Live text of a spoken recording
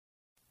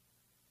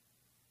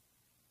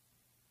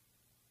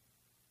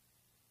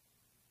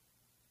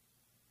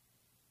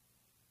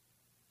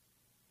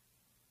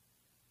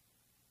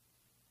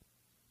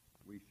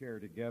share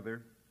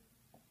together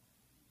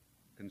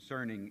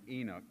concerning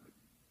Enoch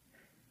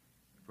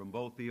from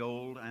both the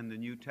Old and the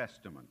New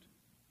Testament,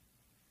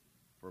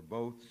 for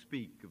both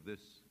speak of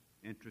this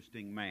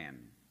interesting man.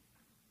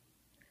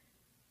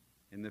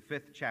 In the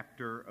 5th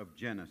chapter of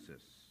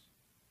Genesis,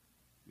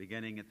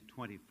 beginning at the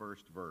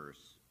 21st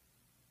verse,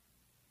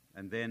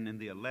 and then in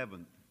the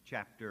 11th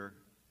chapter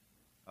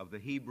of the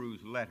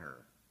Hebrews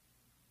letter,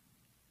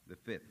 the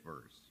 5th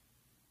verse.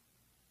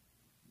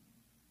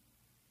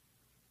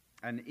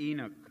 And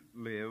Enoch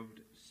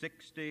lived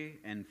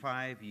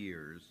 65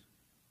 years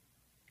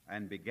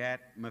and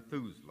begat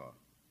Methuselah.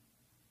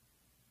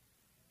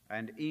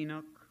 And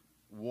Enoch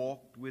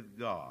walked with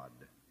God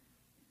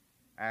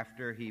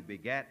after he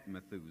begat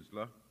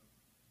Methuselah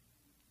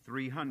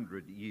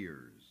 300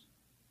 years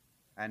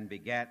and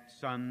begat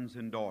sons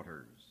and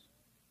daughters.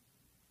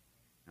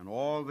 And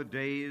all the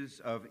days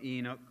of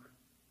Enoch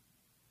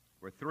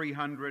were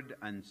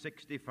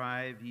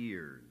 365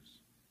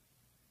 years.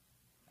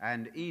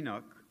 And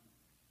Enoch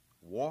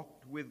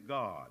walked with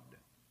God,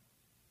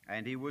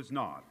 and he was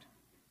not,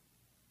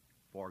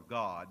 for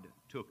God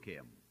took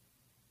him.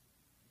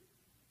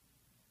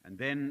 And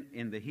then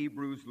in the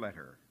Hebrews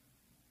letter,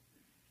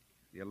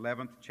 the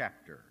 11th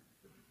chapter,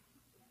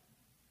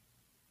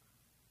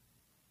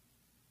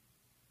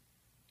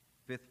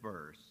 5th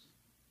verse,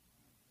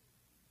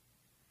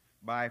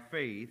 by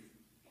faith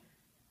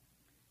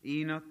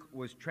Enoch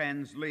was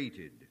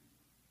translated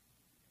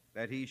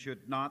that he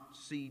should not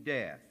see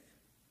death,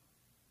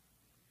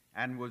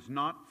 and was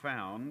not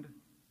found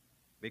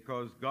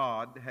because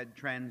God had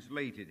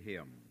translated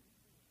him.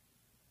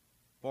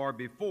 For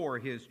before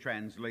his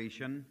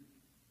translation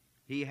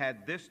he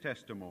had this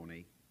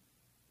testimony,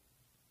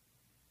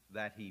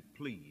 that he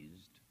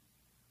pleased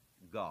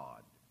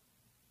God.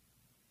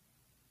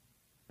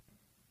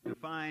 To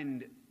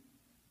find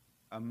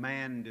a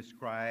man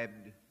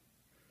described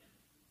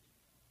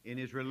in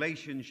his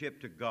relationship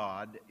to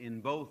God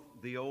in both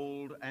the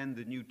Old and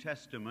the New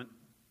Testament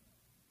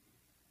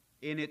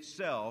in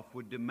itself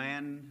would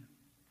demand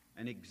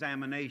an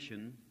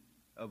examination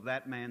of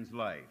that man's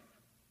life.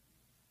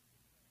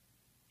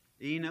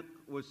 Enoch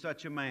was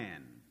such a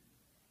man.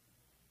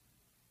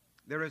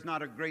 There is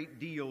not a great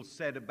deal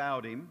said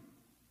about him,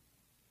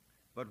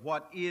 but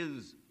what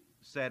is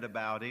said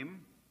about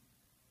him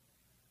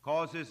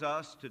causes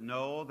us to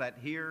know that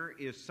here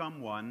is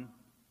someone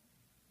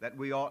that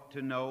we ought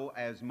to know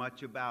as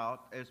much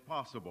about as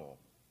possible.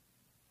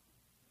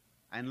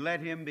 And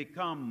let him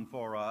become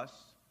for us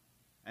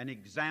an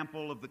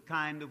example of the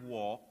kind of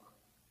walk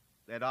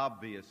that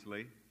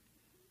obviously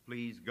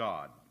pleased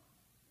God.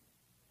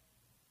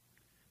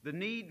 The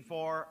need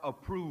for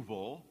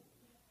approval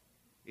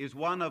is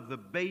one of the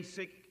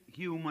basic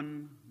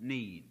human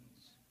needs.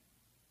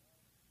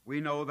 We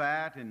know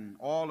that in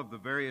all of the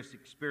various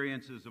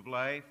experiences of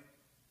life,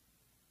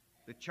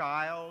 the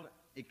child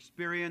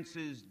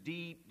experiences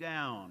deep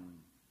down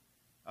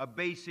a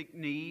basic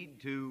need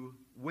to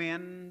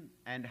win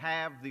and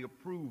have the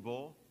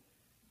approval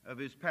of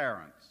his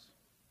parents.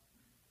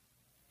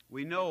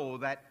 We know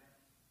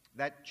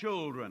that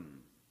children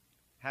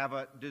have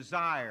a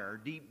desire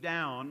deep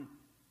down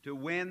to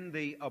win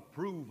the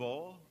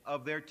approval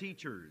of their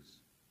teachers.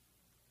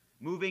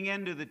 Moving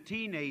into the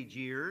teenage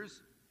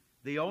years,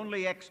 the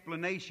only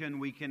explanation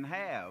we can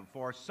have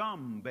for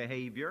some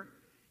behavior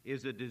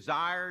is a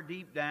desire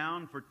deep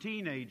down for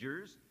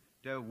teenagers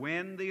to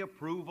win the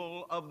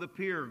approval of the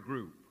peer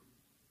group.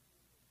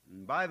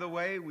 And by the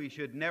way, we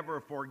should never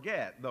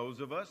forget, those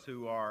of us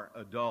who are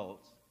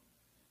adults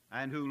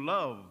and who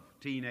love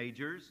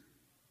teenagers,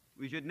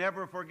 we should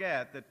never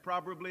forget that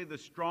probably the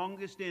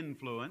strongest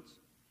influence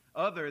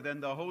other than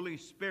the Holy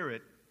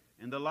Spirit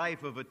in the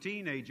life of a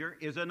teenager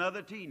is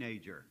another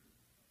teenager.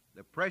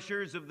 The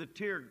pressures of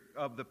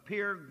the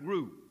peer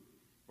group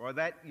for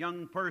that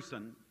young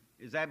person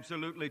is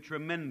absolutely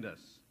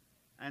tremendous.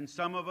 And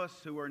some of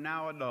us who are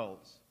now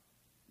adults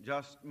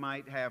just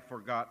might have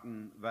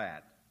forgotten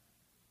that.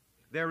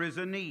 There is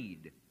a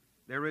need.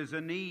 There is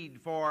a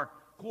need for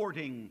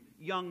courting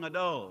young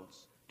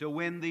adults to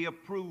win the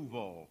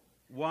approval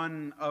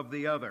one of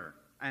the other.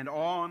 And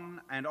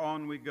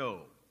on we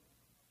go.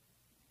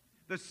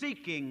 The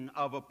seeking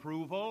of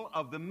approval,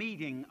 of the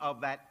meeting of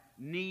that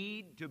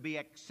need to be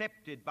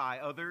accepted by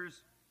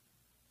others,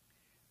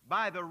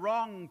 by the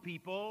wrong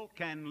people,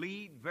 can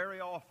lead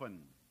very often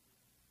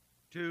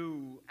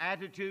to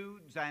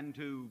attitudes and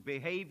to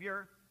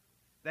behavior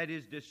that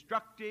is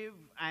destructive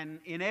and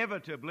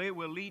inevitably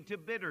will lead to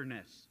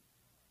bitterness.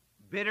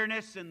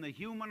 Bitterness in the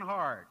human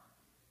heart,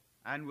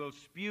 and will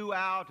spew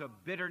out a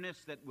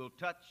bitterness that will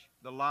touch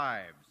the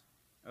lives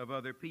of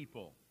other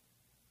people.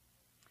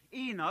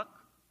 Enoch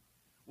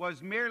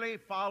was merely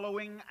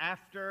following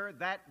after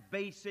that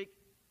basic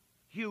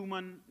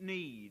human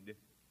need.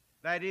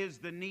 That is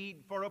the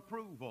need for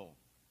approval,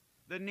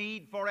 the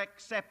need for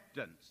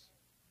acceptance,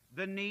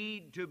 the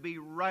need to be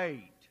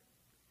right.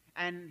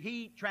 And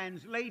he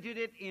translated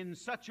it in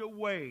such a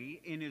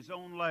way in his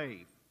own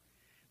life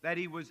that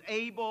he was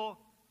able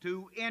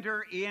to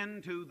enter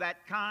into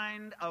that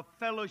kind of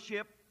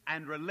fellowship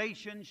and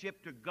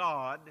relationship to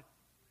God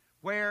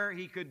where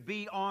he could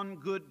be on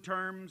good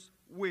terms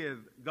with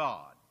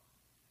God.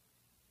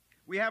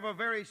 We have a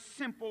very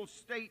simple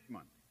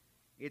statement.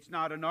 It's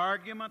not an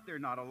argument. There are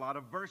not a lot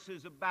of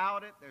verses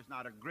about it. There's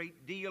not a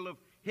great deal of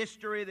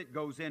history that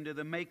goes into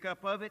the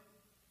makeup of it.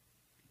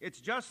 It's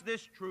just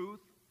this truth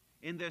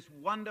in this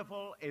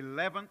wonderful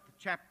 11th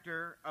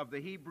chapter of the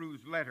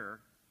Hebrews letter.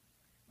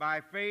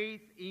 By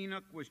faith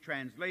Enoch was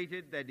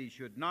translated that he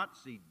should not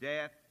see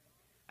death,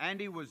 and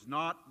he was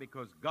not,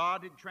 because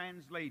God had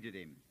translated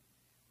him.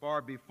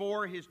 For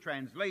before his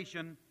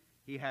translation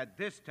he had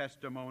this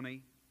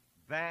testimony,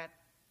 that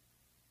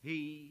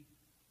he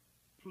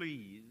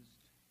pleased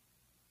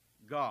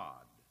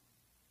God.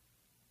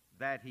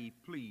 That he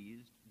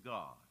pleased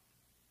God.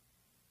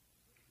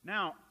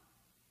 Now,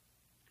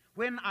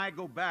 when I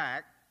go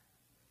back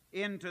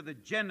into the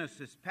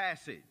Genesis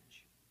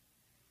passage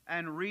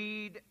and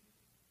read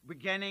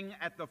beginning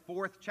at the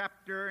 4th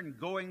chapter and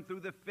going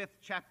through the 5th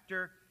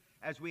chapter,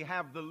 as we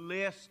have the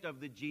list of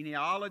the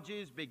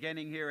genealogies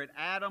beginning here at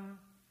Adam.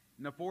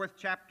 In the 4th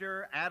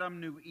chapter, Adam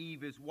knew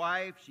Eve his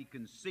wife. She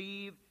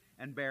conceived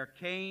and bare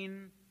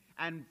Cain.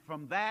 And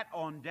from that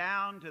on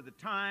down to the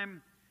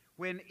time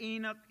when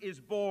Enoch is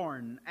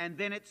born. And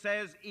then it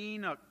says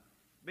Enoch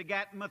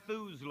begat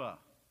Methuselah.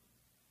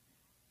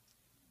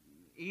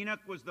 Enoch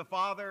was the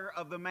father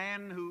of the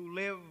man who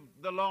lived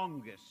the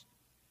longest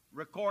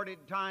recorded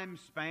time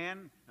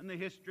span in the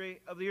history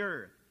of the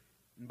earth.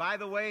 And by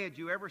the way, had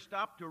you ever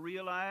stopped to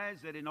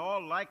realize that in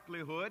all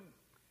likelihood,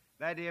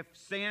 that if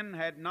sin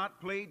had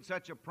not played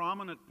such a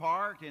prominent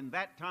part in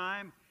that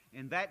time,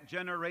 in that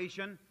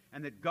generation,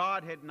 and that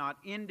God had not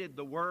ended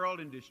the world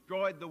and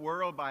destroyed the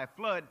world by a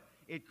flood,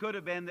 it could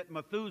have been that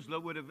Methuselah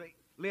would have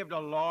lived a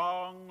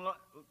lot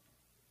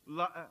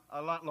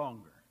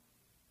longer.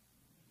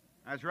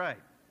 That's right.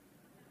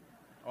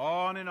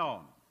 On and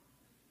on.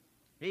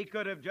 He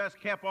could have just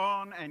kept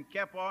on and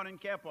kept on and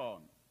kept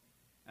on.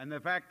 And the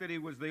fact that he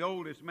was the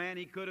oldest man,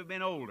 he could have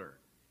been older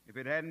if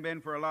it hadn't been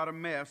for a lot of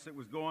mess that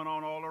was going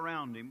on all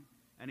around him,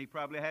 and he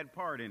probably had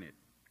part in it.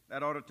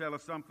 That ought to tell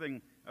us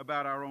something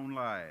about our own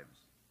lives.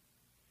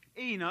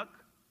 Enoch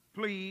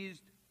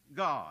pleased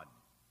God.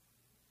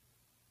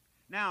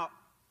 Now,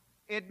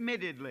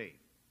 admittedly,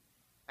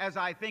 as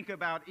I think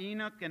about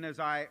Enoch and as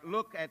I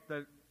look at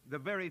the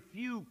very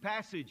few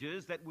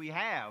passages that we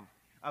have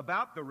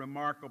about the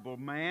remarkable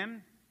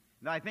man,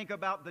 and I think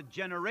about the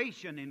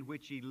generation in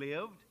which he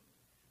lived,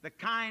 the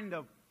kind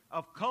of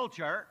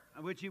culture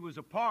of which he was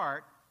a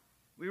part,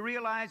 we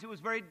realize it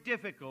was very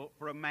difficult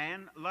for a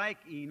man like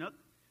Enoch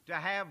to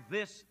have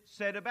this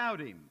said about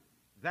him,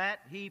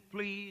 that he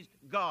pleased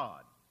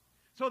God.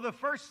 So the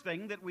first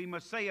thing that we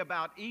must say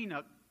about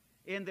Enoch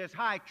in this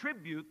high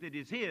tribute that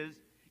is his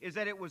is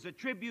that it was a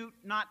tribute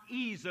not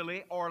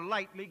easily or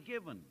lightly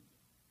given.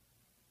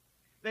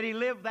 That he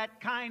lived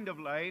that kind of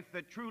life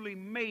that truly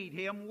made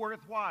him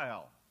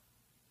worthwhile.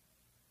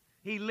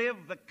 He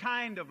lived the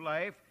kind of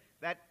life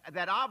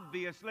that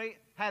obviously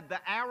had the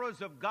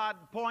arrows of God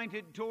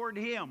pointed toward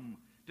him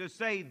to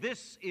say,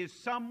 this is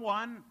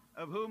someone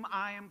of whom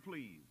I am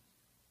pleased.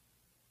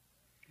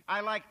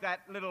 I like that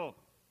little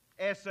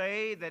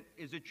essay that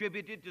is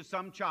attributed to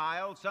some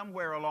child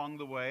somewhere along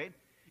the way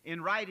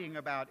in writing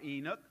about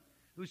Enoch,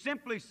 who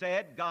simply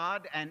said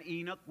God and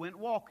Enoch went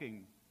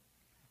walking.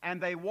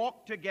 And they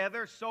walked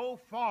together so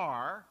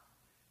far,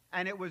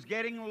 and it was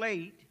getting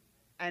late,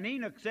 and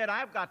Enoch said,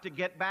 I've got to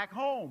get back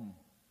home.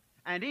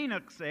 And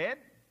Enoch said,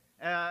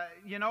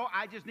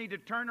 I just need to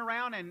turn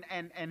around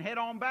and head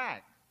on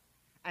back.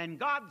 And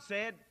God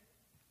said,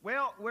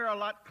 well, we're a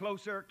lot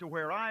closer to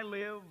where I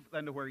live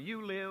than to where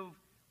you live.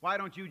 Why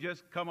don't you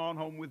just come on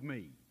home with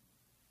me?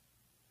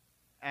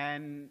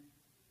 And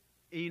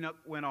Enoch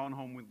went on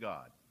home with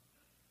God.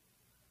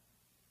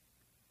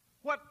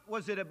 What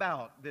was it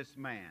about this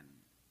man?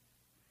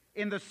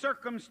 In the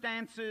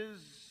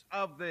circumstances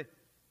of the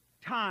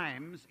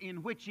times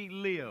in which he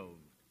lived,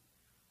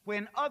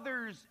 when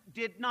others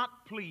did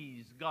not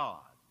please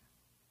God,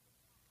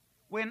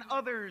 when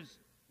others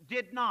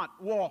did not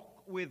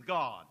walk with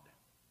God,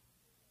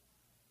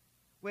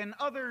 when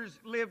others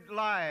lived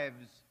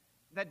lives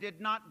that did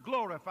not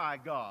glorify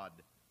God,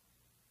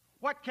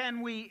 what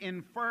can we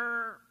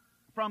infer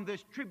from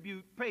this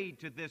tribute paid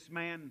to this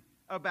man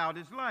about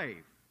his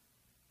life?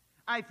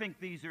 I think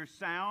these are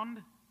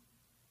sound.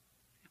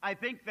 I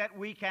think that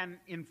we can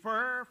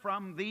infer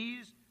from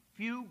these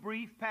few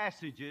brief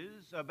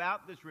passages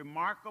about this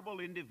remarkable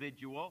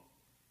individual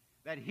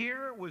that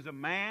here was a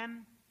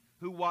man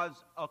who was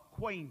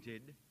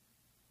acquainted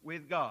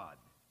with God.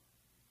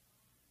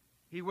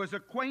 He was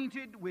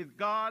acquainted with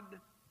God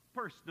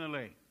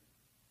personally.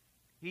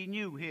 He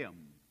knew him.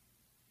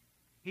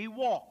 He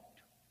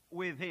walked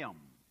with him.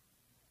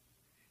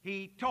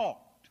 He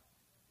talked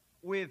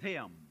with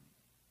him.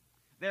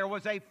 There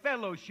was a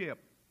fellowship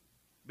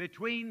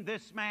between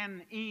this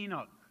man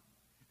Enoch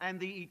and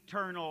the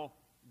eternal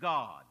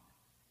God.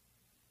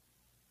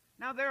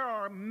 Now, there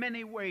are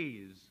many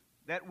ways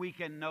that we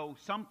can know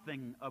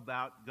something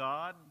about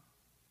God.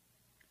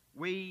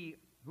 We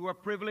who are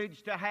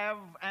privileged to have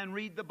and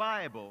read the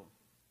Bible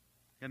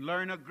can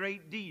learn a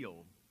great deal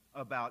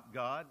about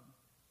God.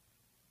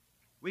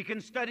 We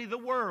can study the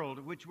world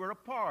of which we're a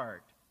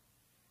part,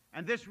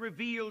 and this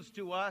reveals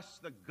to us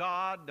the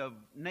God of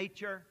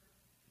nature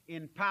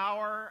in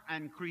power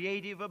and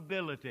creative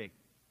ability.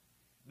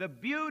 The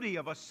beauty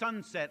of a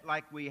sunset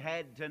like we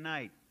had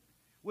tonight,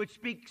 which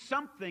speaks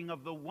something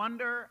of the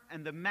wonder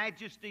and the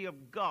majesty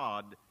of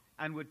God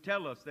and would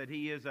tell us that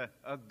He is a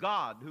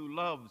God who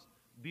loves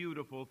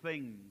beautiful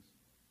things.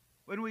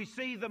 When we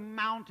see the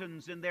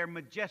mountains in their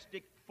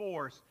majestic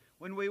force,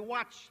 when we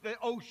watch the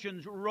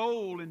oceans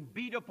roll and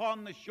beat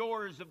upon the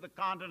shores of the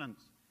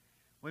continents,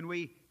 when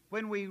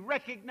we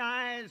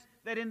recognize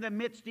that in the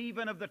midst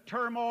even of the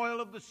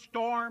turmoil of the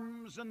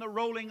storms and the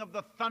rolling of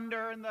the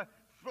thunder and the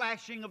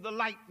flashing of the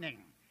lightning,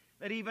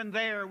 that even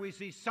there we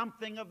see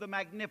something of the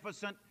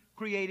magnificent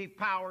creative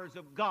powers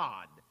of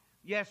God.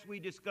 Yes, we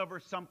discover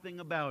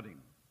something about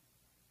Him.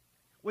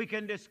 We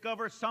can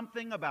discover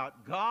something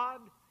about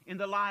God in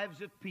the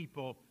lives of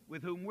people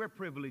with whom we're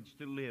privileged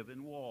to live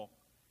and walk.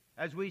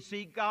 As we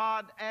see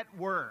God at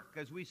work,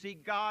 as we see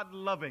God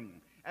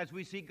loving, as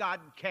we see God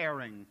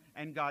caring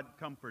and God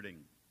comforting.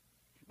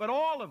 But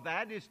all of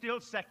that is still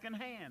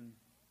secondhand.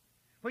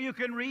 For you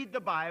can read the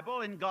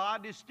Bible and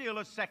God is still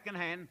a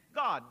secondhand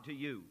God to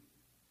you.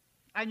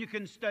 And you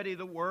can study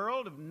the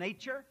world of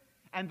nature,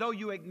 and though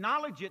you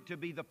acknowledge it to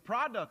be the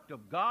product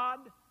of God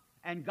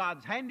and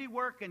God's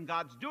handiwork and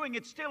God's doing,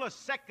 it's still a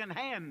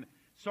secondhand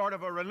sort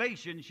of a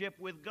relationship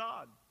with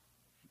God.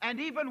 And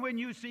even when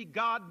you see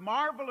God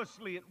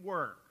marvelously at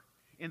work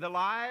in the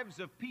lives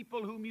of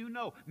people whom you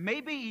know,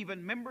 maybe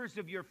even members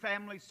of your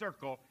family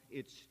circle,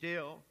 it's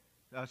still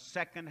a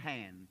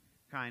second-hand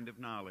kind of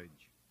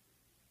knowledge.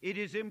 It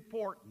is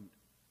important,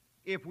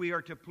 if we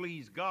are to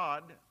please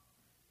God,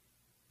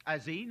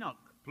 as Enoch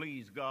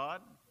pleased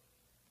God,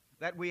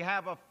 that we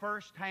have a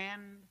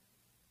first-hand,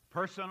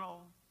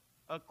 personal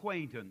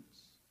acquaintance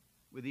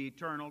with the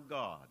eternal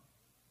God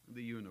of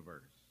the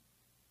universe.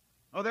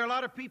 Oh, there are a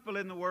lot of people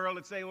in the world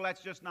that say, well,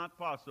 that's just not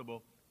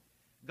possible.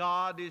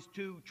 God is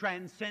too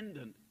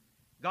transcendent.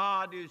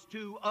 God is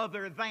too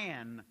other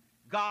than.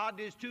 God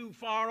is too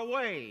far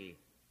away.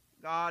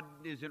 God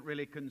isn't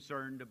really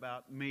concerned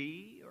about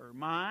me or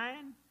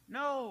mine.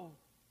 No,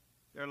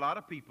 there are a lot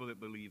of people that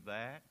believe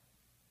that.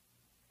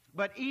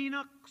 But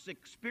Enoch's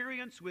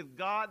experience with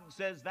God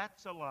says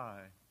that's a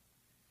lie.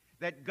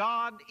 That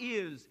God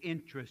is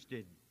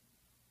interested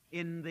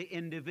in the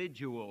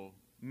individual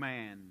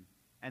man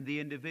and the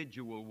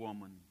individual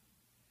woman.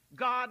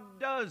 God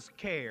does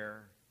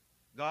care.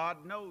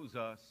 God knows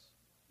us,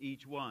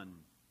 each one.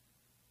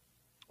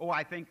 Oh,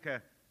 I think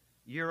a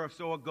year or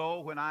so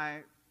ago when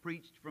I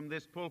preached from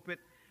this pulpit,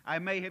 I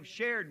may have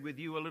shared with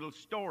you a little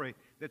story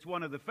that's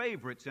one of the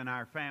favorites in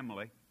our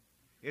family.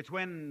 It's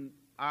when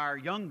our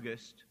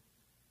youngest,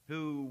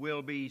 who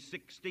will be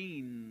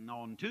 16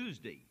 on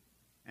Tuesday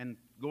and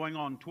going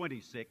on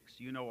 26,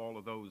 you know all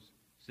of those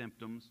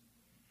symptoms.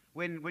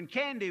 When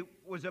Candy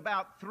was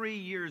about 3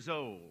 years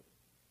old,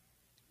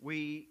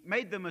 we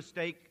made the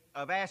mistake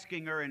of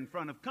asking her in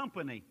front of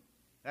company.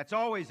 That's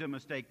always a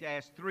mistake, to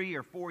ask 3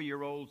 or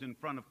 4-year-olds in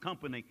front of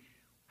company,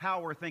 how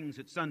were things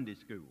at Sunday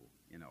school?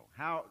 You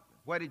know,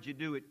 what did you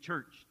do at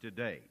church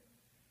today?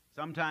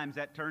 Sometimes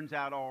that turns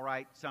out all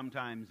right,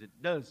 sometimes it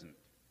doesn't.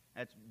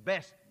 That's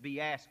best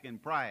be asked in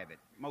private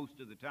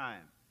most of the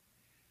time.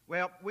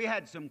 Well, we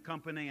had some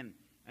company,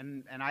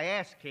 and I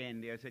asked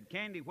Candy, I said,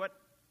 Candy, what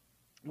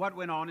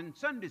went on in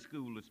Sunday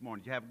school this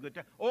morning? Did you have a good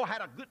time? Oh,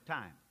 had a good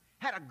time.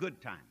 Had a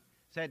good time.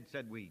 Said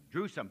we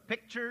drew some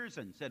pictures,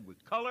 and said we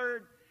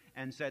colored,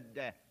 and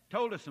said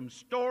told us some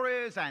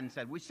stories, and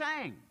said we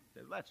sang.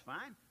 Said, well, that's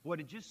fine. What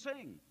did you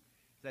sing?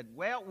 Said,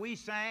 well, we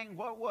sang,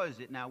 what was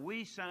it? Now,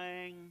 we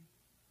sang,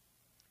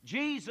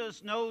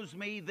 Jesus knows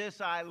me, this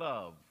I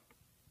love.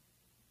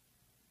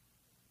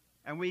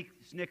 And we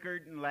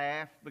snickered and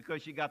laughed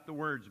because she got the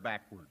words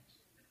backwards.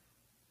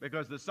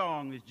 Because the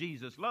song is,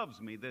 Jesus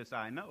loves me, this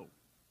I know.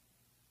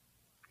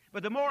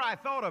 But the more I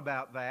thought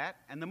about that,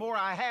 and the more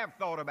I have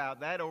thought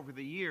about that over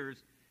the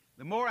years,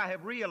 the more I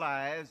have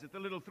realized that the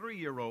little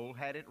 3-year-old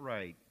had it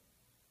right.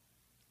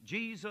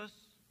 Jesus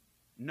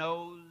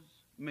knows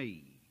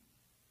me.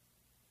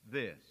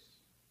 This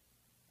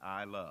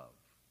I love.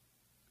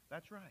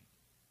 That's right.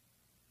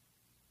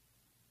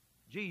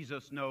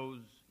 Jesus knows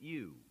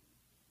you.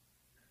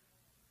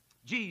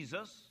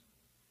 Jesus,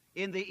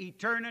 in the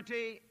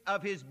eternity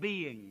of His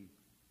being,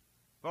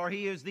 for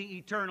He is the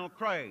eternal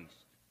Christ,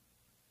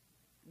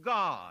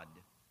 God,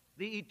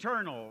 the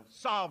eternal,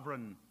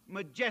 sovereign,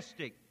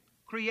 majestic,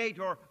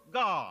 Creator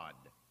God.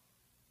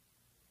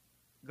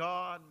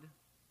 God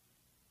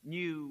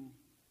knew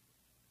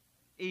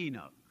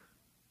Enoch,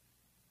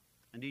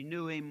 and He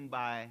knew him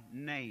by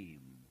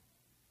name.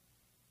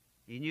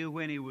 He knew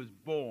when he was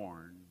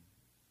born.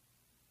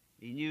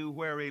 He knew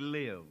where he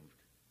lived.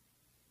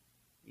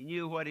 He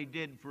knew what he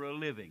did for a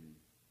living.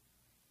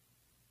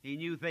 He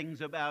knew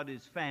things about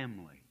his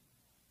family.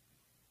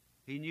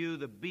 He knew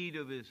the beat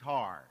of his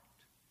heart.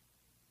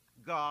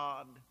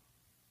 God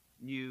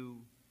knew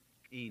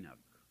Enoch.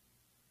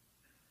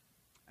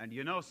 And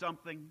you know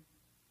something?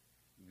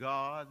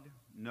 God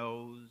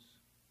knows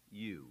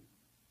you.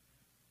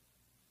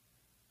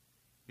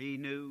 He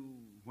knew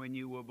when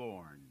you were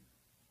born.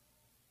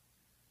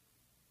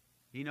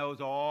 He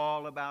knows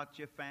all about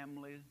your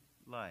family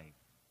life.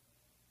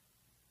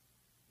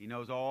 He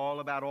knows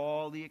all about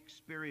all the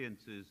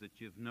experiences that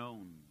you've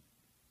known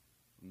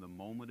from the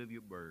moment of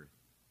your birth.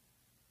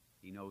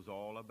 He knows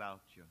all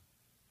about you.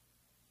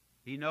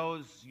 He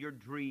knows your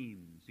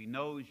dreams. He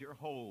knows your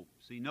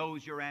hopes. He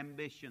knows your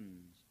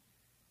ambitions.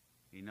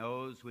 He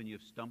knows when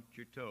you've stumped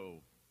your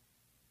toe.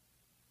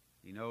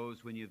 He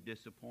knows when you've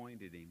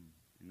disappointed Him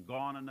and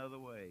gone another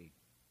way.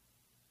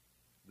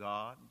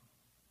 God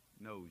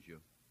knows you.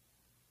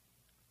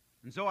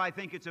 And so I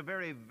think it's a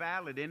very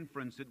valid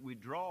inference that we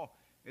draw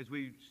as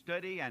we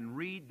study and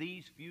read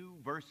these few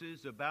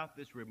verses about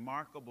this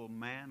remarkable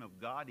man of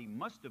God. He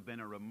must have been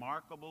a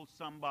remarkable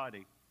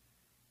somebody.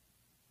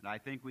 And I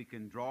think we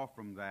can draw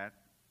from that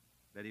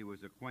he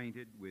was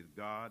acquainted with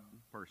God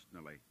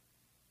personally.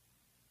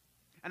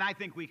 And I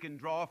think we can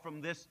draw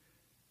from this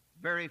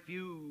very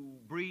few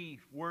brief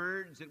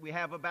words that we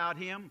have about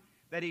him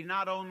that he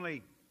not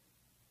only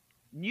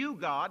knew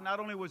God, not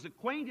only was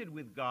acquainted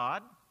with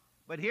God,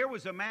 but here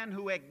was a man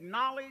who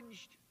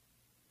acknowledged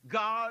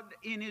God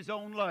in his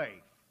own life.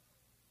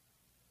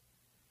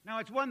 Now,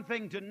 it's one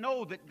thing to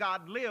know that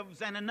God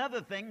lives and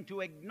another thing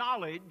to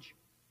acknowledge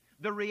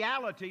the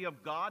reality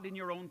of God in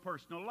your own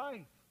personal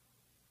life.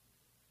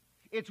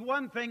 It's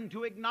one thing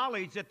to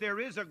acknowledge that there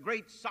is a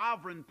great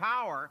sovereign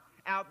power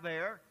out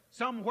there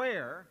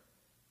somewhere,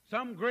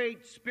 some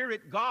great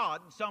spirit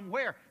God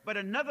somewhere, but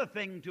another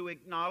thing to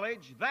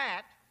acknowledge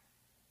that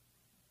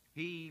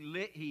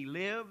He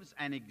lives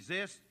and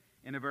exists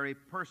in a very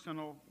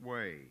personal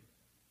way.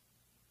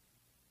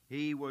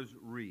 He was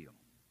real.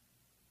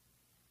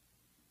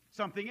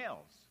 Something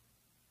else.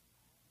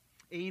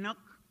 Enoch,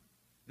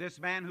 this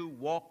man who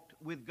walked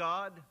with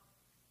God,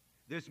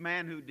 this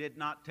man who did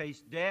not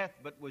taste death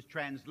but was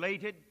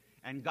translated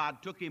and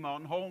God took him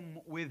on home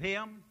with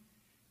him,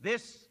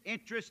 this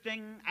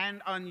interesting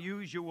and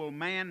unusual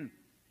man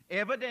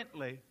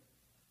evidently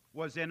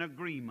was in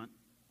agreement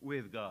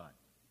with God.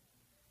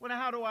 Well, now,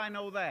 how do I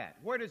know that?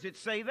 Where does it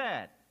say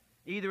that?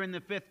 Either in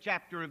the 5th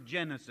chapter of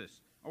Genesis,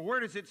 or where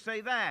does it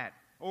say that?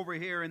 Over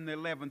here in the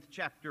 11th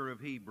chapter of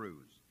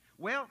Hebrews.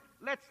 Well,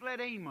 let's let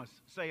Amos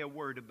say a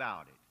word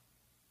about it.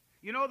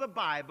 You know, the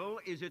Bible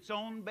is its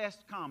own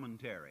best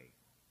commentary.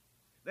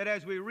 That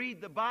as we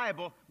read the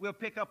Bible, we'll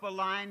pick up a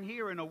line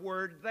here and a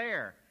word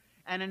there,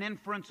 and an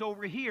inference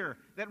over here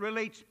that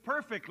relates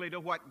perfectly to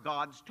what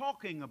God's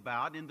talking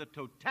about in the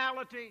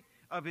totality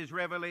of His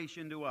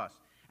revelation to us.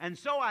 And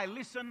so I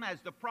listen as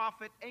the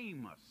prophet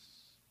Amos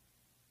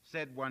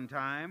said one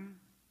time,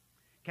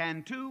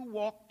 "Can two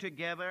walk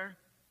together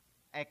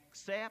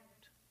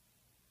except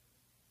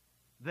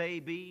they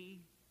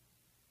be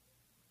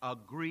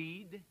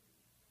agreed?"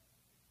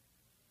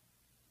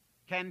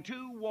 Can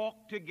two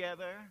walk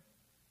together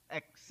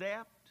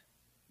except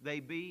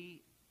they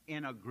be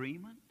in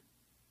agreement?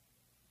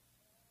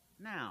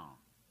 Now,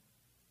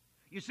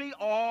 you see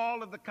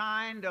all of the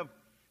kind of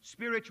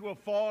spiritual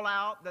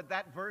fallout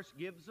that verse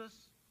gives us?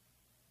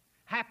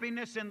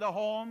 Happiness in the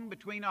home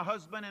between a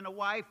husband and a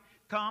wife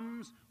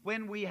comes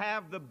when we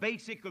have the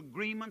basic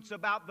agreements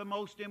about the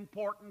most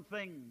important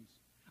things.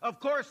 Of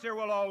course, there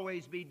will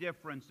always be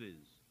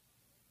differences.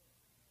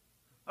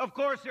 Of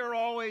course, there will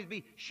always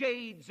be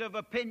shades of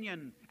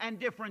opinion and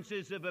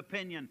differences of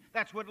opinion.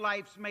 That's what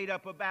life's made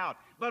up about.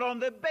 But on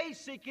the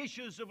basic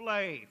issues of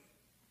life,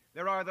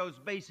 there are those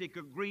basic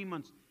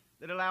agreements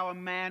that allow a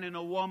man and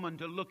a woman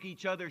to look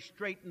each other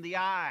straight in the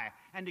eye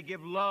and to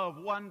give love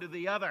one to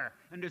the other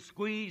and to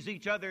squeeze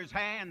each other's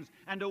hands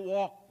and to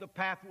walk the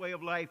pathway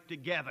of life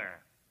together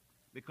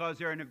because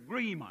they're in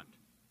agreement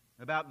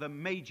about the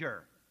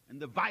major and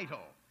the vital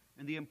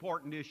and the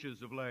important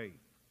issues of life.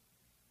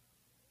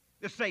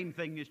 The same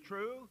thing is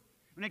true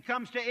when it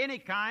comes to any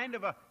kind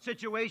of a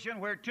situation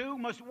where two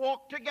must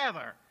walk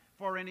together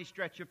for any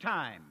stretch of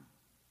time.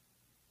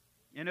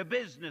 In a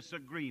business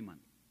agreement,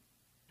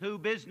 two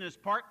business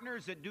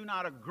partners that do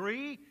not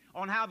agree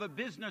on how the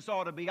business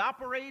ought to be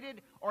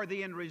operated or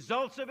the end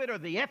results of it or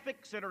the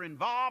ethics that are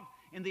involved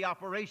in the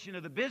operation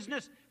of the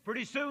business,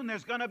 pretty soon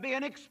there's going to be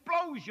an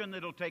explosion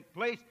that'll take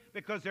place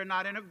because they're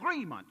not in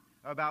agreement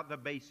about the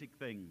basic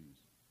things.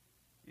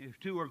 If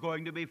two are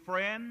going to be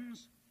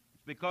friends,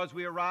 it's because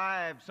we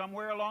arrive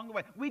somewhere along the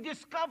way. We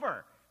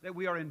discover that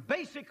we are in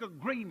basic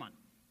agreement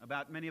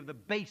about many of the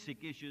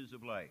basic issues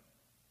of life.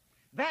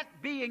 That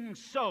being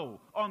so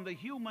on the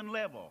human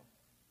level,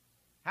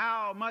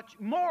 how much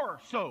more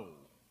so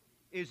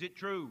is it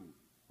true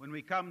when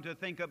we come to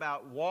think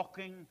about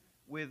walking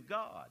with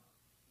God?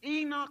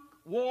 Enoch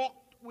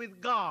walked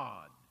with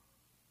God.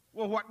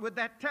 Well, what would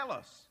that tell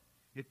us?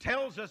 It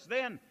tells us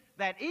then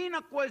that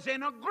Enoch was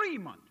in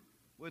agreement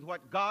with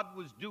what God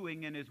was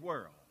doing in His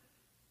world.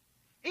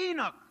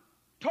 Enoch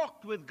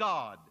talked with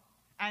God,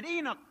 and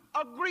Enoch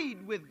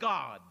agreed with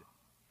God.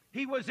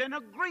 He was in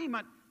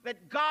agreement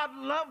that God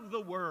loved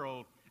the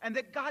world, and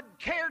that God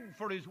cared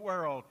for His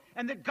world,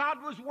 and that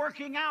God was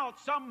working out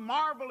some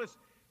marvelous,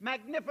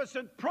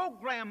 magnificent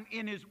program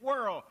in His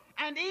world.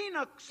 And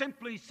Enoch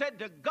simply said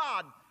to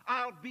God,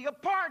 I'll be a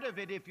part of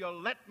it if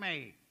you'll let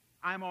me.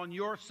 I'm on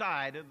your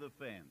side of the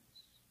fence.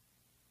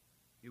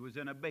 He was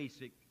in a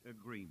basic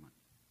agreement.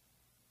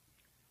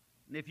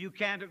 And if you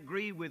can't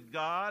agree with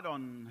God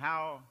on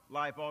how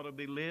life ought to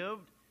be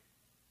lived,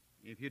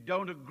 if you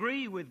don't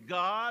agree with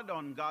God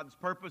on God's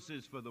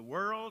purposes for the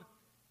world,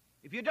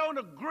 if you don't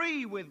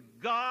agree with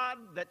God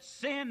that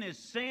sin is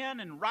sin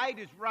and right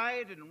is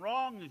right and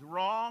wrong is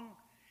wrong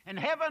and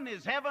heaven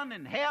is heaven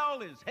and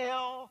hell is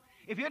hell,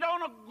 if you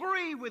don't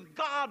agree with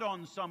God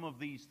on some of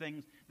these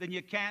things, then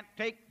you can't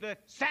take the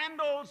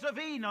sandals of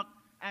Enoch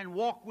and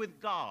walk with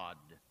God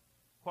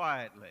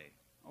quietly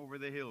over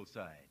the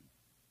hillside.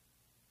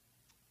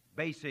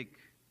 Basic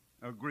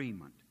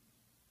agreement.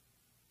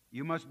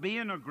 You must be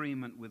in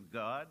agreement with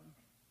God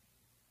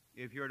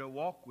if you're to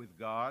walk with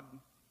God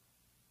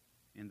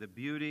in the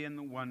beauty and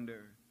the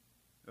wonder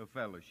of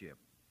fellowship.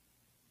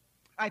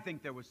 I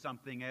think there was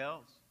something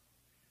else.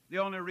 The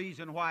only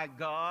reason why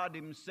God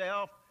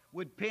Himself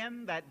would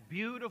pen that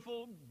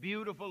beautiful,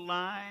 beautiful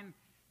line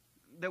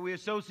that we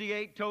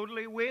associate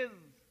totally with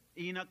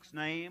Enoch's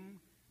name,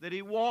 that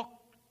he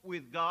walked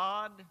with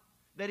God,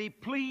 that he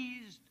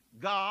pleased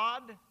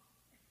God,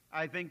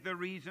 I think the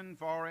reason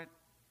for it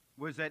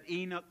was that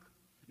Enoch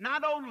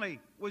not only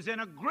was in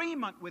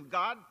agreement with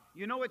God.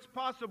 You know, it's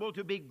possible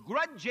to be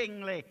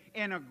grudgingly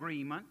in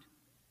agreement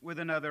with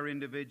another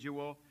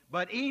individual,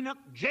 but Enoch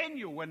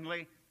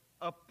genuinely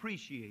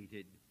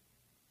appreciated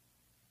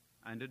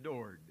and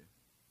adored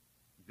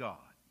God.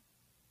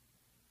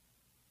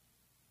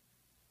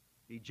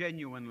 He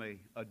genuinely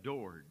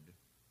adored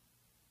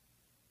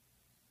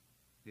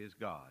his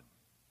God.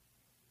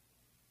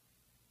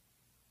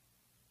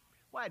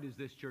 Why does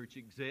this church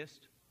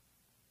exist?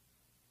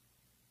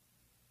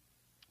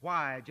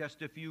 Why,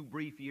 just a few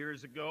brief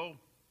years ago,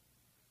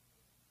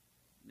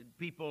 did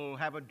people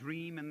have a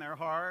dream in their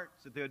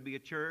hearts that there would be a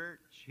church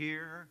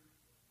here?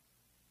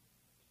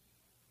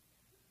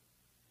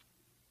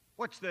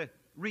 What's the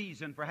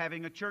reason for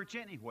having a church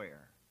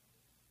anywhere?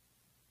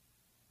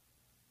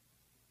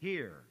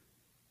 Here,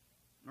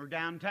 or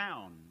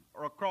downtown,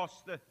 or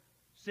across the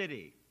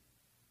city,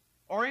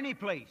 or any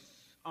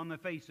place on the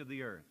face of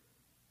the earth.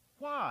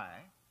 Why?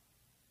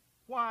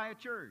 Why a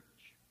church?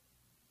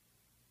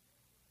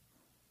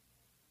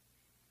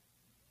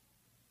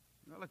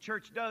 Well, a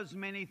church does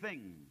many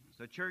things.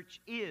 A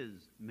church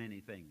is many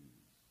things.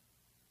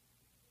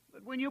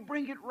 But when you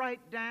bring it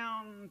right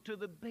down to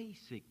the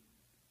basic,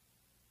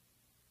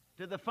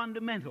 to the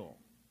fundamental,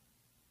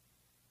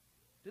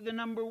 to the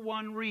number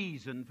one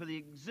reason for the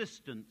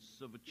existence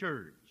of a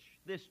church,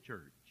 this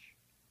church,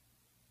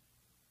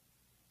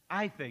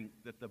 I think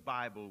that the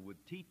Bible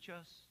would teach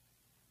us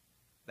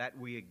that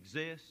we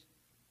exist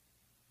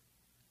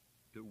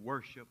to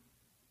worship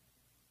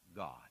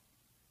God.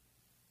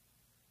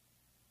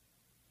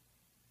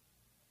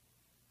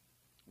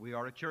 We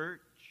are a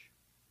church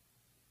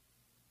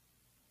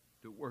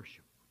to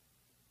worship.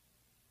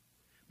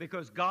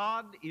 Because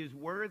God is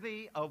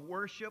worthy of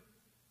worship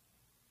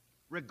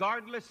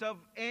regardless of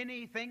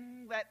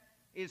anything that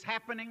is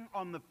happening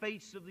on the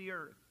face of the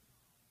earth.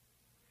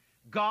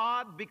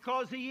 God,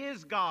 because He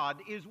is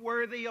God, is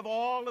worthy of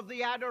all of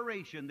the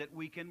adoration that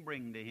we can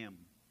bring to Him.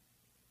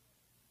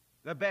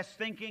 The best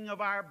thinking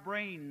of our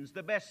brains,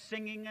 the best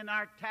singing in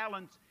our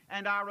talents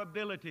and our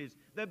abilities,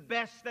 the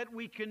best that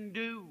we can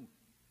do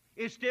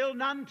is still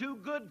none too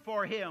good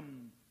for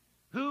Him,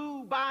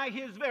 who by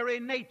His very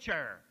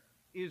nature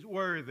is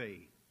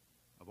worthy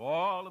of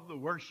all of the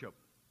worship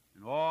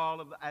and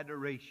all of the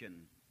adoration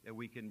that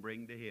we can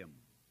bring to Him.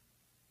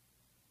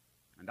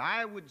 And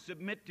I would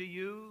submit to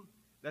you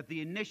that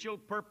the initial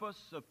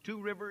purpose of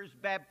Two Rivers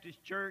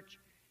Baptist Church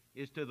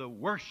is to the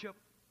worship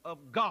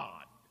of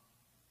God.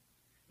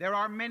 There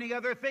are many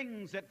other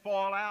things that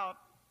fall out.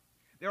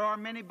 There are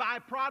many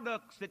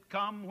byproducts that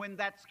come when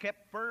that's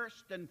kept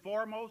first and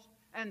foremost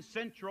and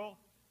central.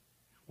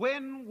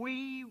 When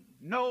we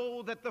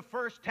know that the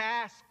first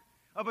task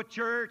of a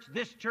church,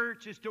 this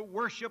church, is to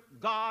worship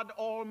God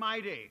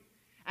Almighty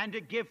and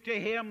to give to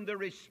Him the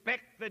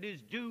respect that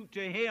is due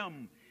to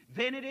Him,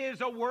 then it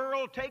is a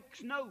world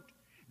takes note.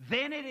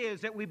 Then it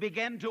is that we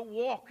begin to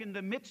walk in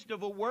the midst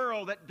of a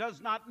world that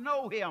does not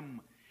know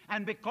Him.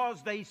 And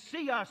because they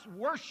see us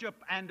worship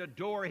and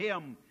adore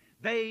Him,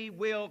 they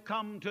will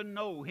come to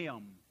know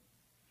Him.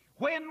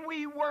 When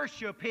we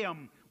worship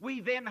Him, we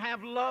then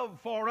have love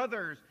for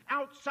others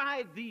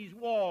outside these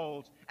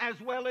walls as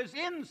well as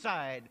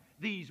inside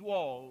these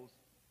walls.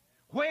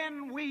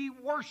 When we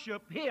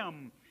worship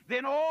Him,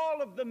 then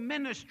all of the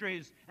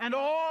ministries and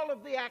all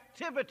of the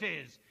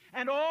activities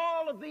and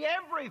all of the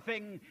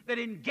everything that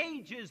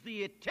engages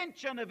the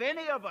attention of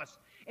any of us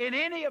in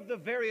any of the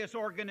various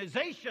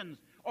organizations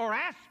or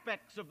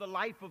aspects of the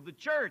life of the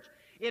church,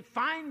 it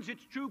finds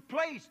its true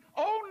place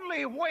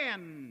only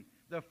when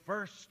the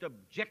first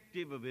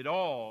objective of it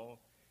all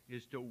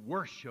is to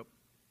worship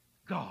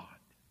God.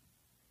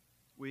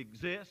 We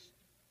exist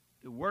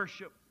to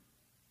worship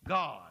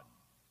God.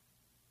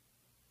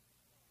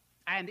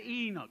 And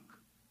Enoch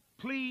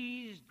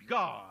pleased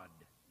God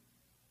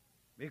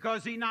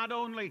because he not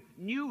only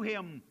knew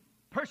him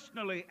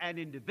personally and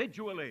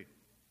individually,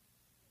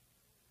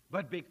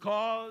 but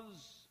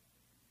because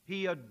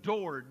he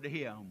adored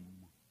him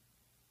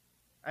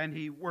and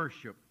he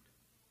worshiped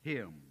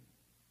him.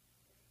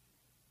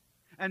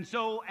 And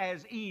so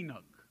as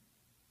Enoch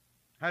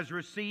has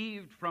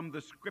received from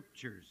the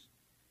Scriptures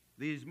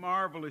these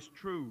marvelous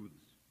truths,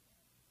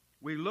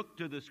 we look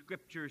to the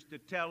Scriptures to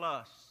tell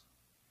us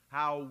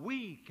how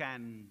we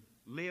can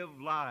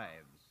live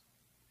lives,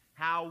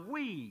 how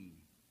we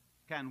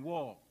can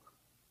walk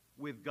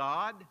with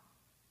God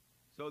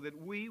so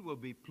that we will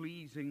be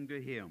pleasing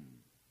to Him.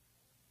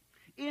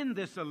 In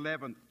this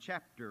 11th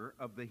chapter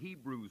of the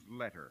Hebrews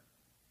letter,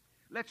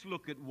 let's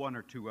look at one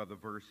or two other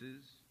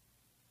verses.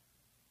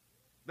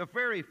 The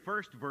very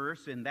first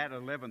verse in that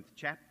 11th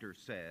chapter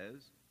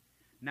says,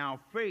 "Now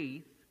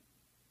faith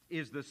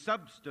is the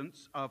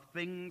substance of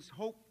things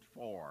hoped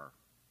for,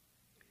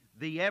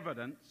 the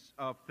evidence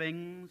of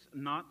things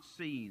not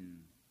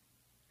seen.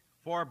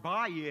 For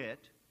by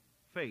it,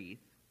 faith,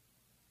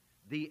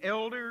 the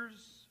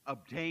elders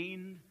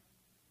obtained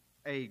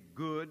a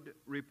good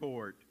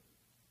report."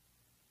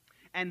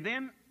 And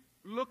then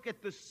look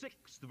at the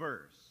 6th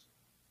verse.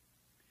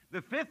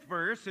 The 5th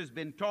verse has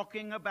been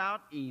talking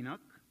about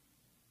Enoch.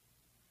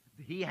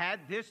 He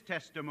had this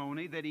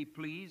testimony that he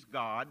pleased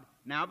God.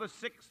 Now the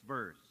 6th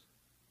verse.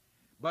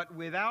 "But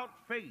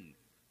without faith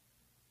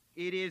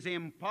it is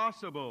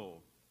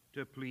impossible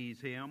to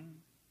please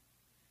Him.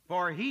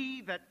 For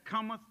he that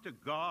cometh to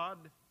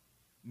God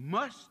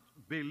must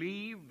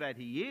believe that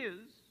He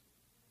is,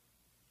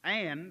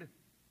 and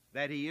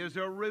that He is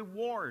a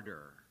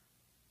rewarder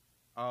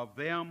of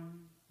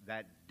them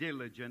that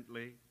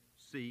diligently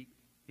seek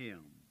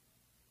Him."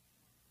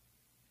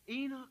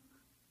 Enoch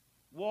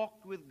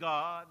walked with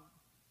God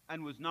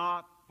and was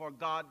not, for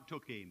God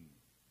took him.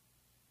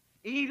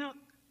 Enoch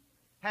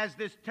has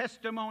this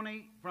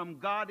testimony from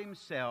God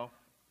Himself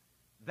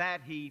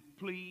that he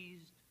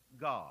pleased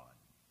God.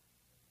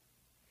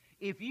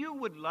 If you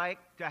would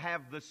like to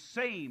have the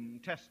same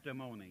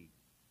testimony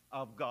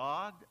of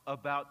God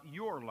about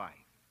your life,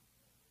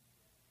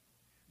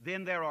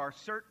 then there are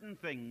certain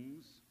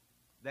things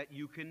that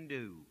you can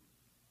do.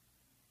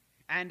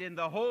 And in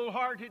the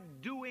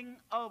wholehearted doing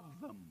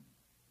of them,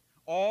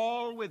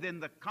 all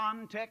within the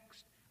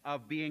context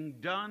of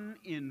being done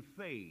in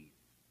faith,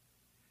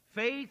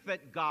 faith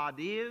that God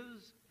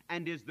is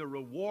and is the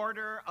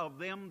rewarder of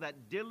them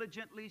that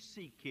diligently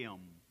seek Him.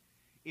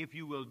 If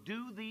you will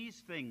do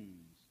these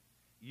things,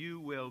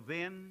 you will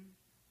then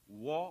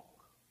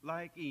walk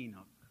like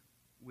Enoch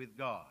with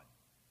God.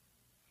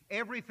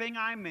 Everything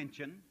I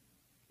mention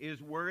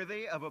is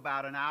worthy of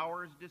about an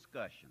hour's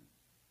discussion.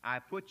 I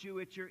put you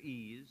at your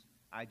ease.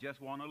 I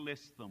just want to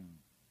list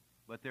them,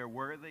 but they're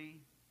worthy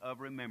of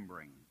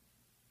remembering.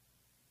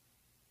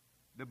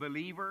 The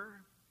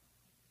believer,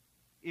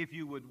 if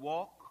you would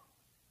walk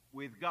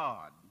with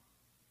God,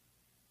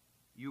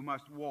 you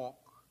must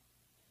walk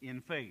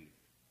in faith.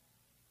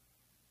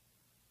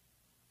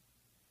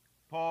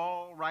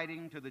 Paul,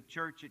 writing to the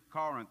church at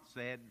Corinth,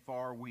 said,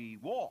 "For we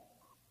walk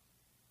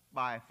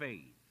by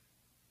faith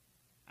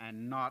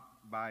and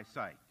not by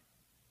sight."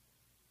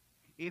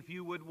 If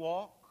you would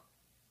walk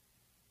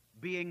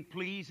being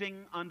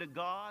pleasing unto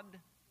God,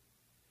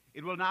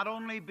 it will not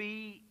only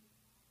be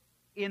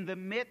in the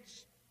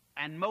midst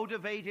and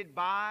motivated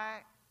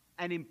by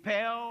and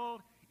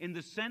impelled in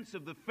the sense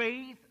of the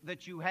faith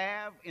that you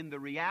have in the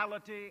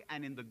reality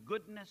and in the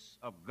goodness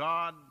of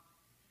God,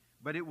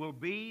 but it will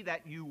be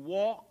that you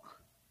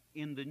walk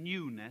in the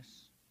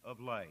newness of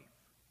life.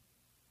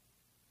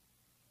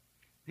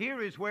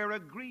 Here is where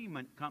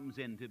agreement comes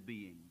into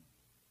being.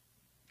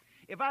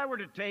 If I were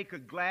to take a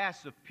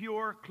glass of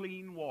pure,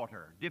 clean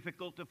water,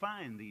 difficult to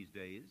find these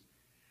days,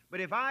 but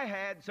if I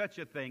had such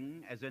a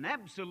thing as an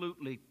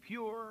absolutely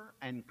pure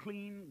and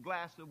clean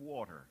glass of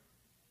water,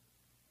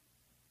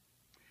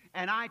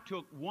 and I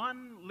took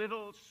one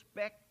little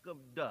speck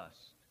of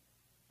dust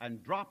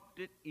and dropped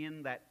it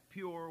in that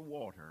pure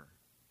water,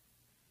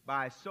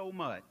 by so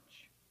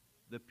much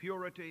the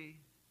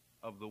purity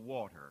of the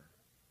water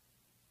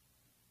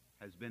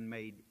has been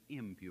made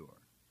impure.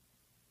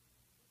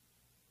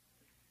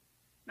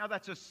 Now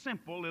that's a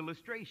simple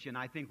illustration.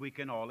 I think we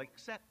can all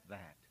accept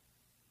that.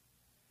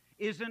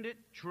 Isn't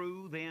it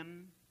true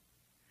then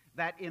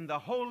that in the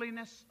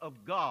holiness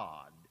of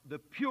God, the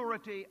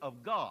purity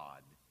of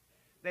God,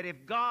 that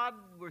if God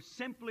were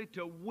simply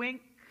to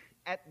wink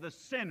at the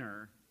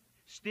sinner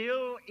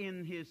still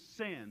in his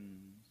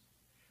sins,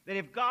 that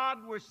if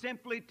God were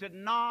simply to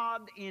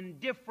nod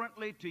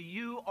indifferently to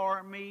you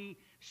or me,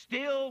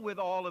 still with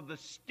all of the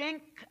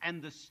stink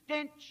and the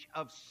stench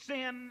of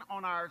sin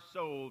on our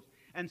souls,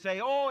 and say,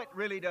 "Oh, it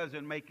really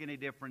doesn't make any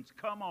difference.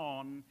 Come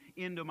on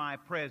into my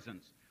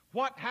presence."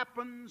 What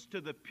happens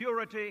to the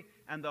purity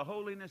and the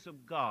holiness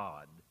of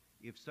God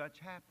if such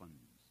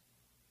happens?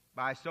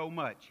 By so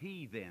much,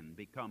 He then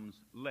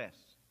becomes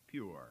less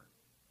pure.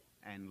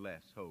 and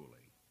less holy.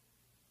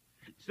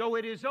 So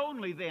it is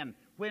only then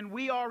when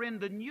we are in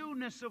the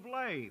newness of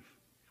life,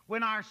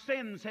 when our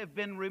sins have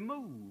been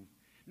removed,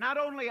 not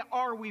only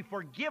are we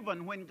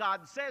forgiven when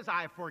God says,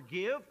 I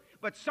forgive,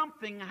 but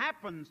something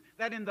happens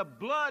that in the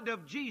blood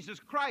of Jesus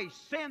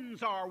Christ,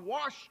 sins are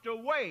washed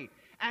away,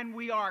 and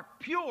we are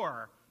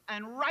pure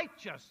and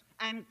righteous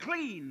and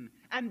clean.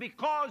 And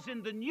because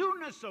in the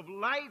newness of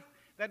life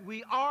that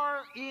we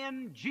are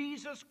in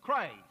Jesus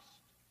Christ,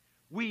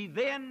 we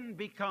then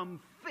become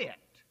fit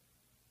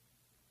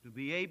to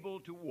be able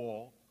to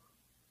walk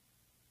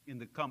in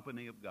the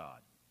company of God.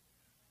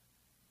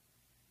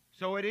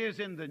 So it is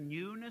in the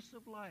newness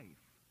of life.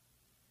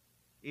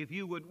 If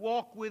you would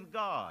walk with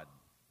God,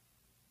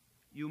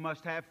 you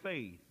must have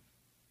faith.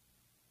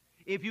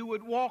 If you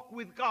would walk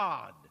with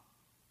God,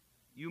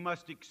 you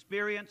must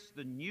experience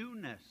the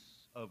newness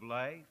of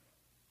life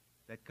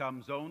that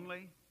comes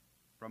only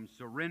from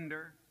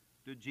surrender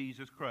to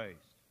Jesus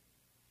Christ.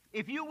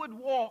 If you would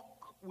walk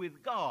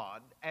with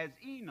God as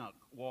Enoch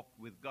walked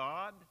with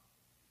God,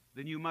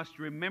 then you must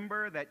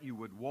remember that you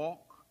would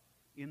walk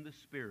in the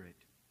Spirit.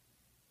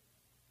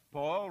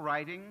 Paul,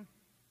 writing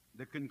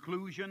the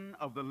conclusion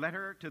of the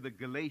letter to the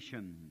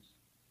Galatians,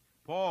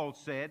 Paul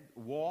said,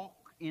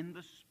 walk in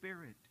the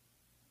Spirit,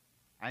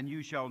 and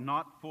you shall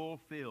not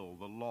fulfill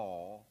the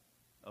law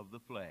of the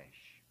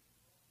flesh.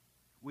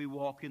 We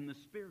walk in the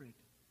Spirit.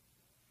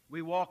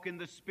 We walk in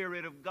the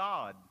Spirit of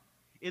God.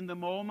 In the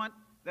moment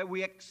that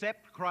we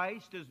accept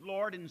Christ as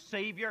Lord and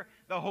Savior,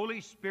 the Holy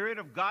Spirit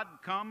of God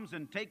comes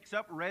and takes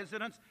up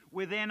residence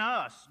within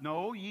us.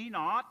 Know ye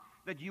not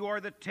that you are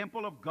the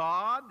temple of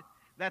God,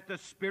 that the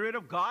Spirit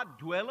of God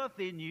dwelleth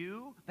in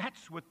you?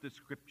 That's what the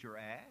Scripture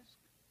asks.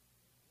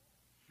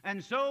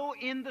 And so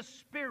in the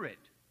Spirit,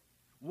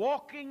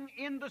 walking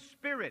in the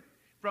Spirit,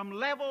 from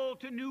level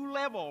to new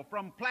level,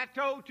 from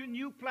plateau to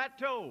new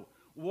plateau,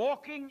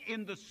 walking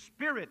in the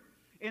Spirit,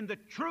 in the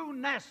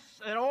trueness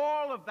that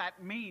all of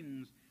that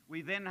means,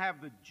 we then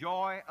have the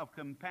joy of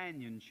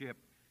companionship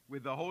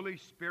with the Holy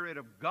Spirit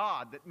of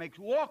God that makes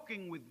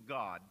walking with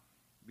God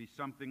be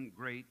something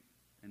great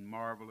and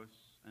marvelous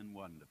and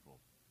wonderful.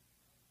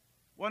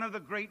 One of the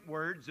great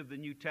words of the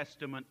New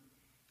Testament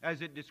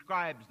as it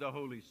describes the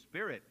Holy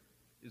Spirit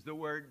is the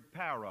word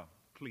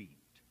paraclete.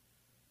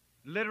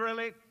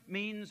 Literally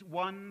means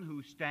one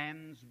who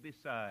stands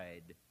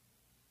beside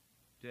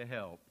to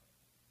help.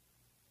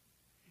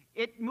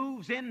 It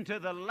moves into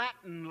the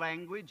Latin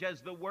language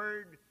as the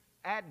word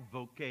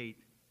advocate.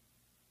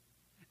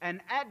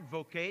 An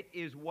advocate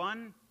is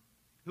one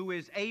who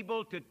is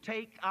able to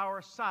take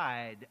our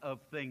side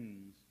of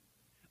things.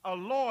 A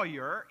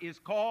lawyer is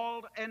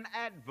called an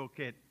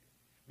advocate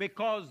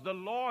because the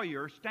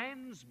lawyer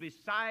stands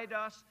beside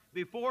us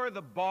before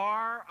the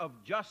bar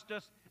of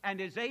justice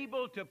and is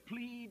able to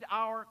plead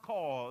our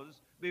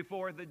cause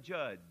before the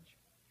judge.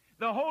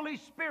 The Holy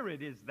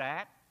Spirit is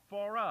that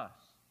for us.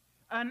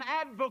 An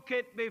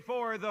advocate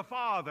before the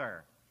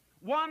Father.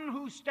 One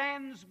who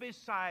stands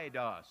beside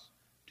us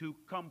to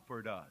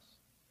comfort us.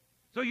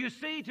 So you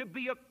see, to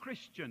be a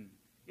Christian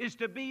is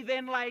to be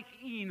then like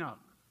Enoch,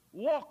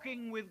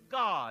 walking with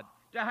God,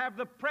 to have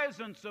the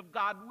presence of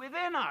God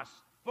within us,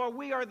 for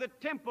we are the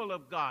temple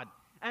of God,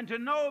 and to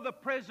know the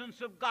presence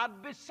of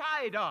God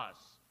beside us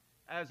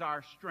as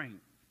our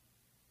strength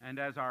and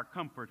as our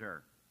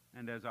comforter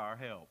and as our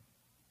help.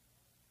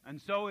 And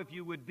so if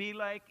you would be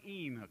like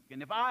Enoch,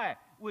 and if I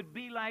would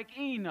be like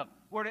Enoch,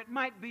 where it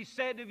might be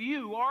said of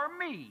you or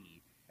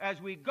me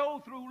as we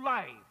go through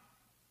life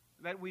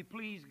that we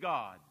please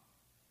God,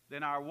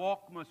 then our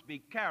walk must be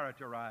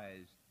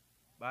characterized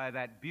by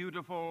that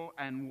beautiful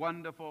and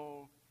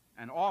wonderful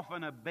and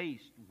often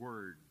abased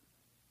word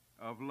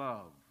of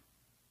love.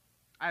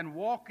 And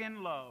walk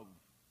in love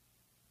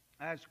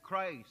as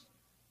Christ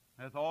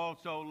hath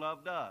also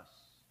loved us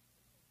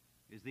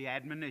is the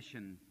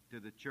admonition to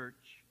the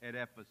church at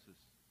Ephesus.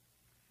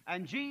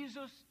 And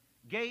Jesus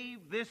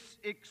gave this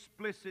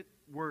explicit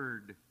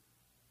word,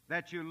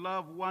 that you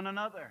love one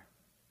another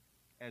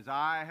as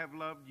I have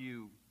loved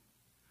you.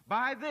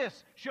 By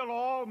this shall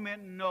all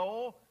men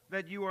know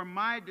that you are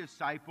my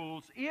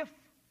disciples, if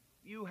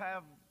you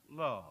have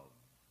love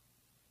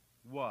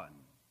one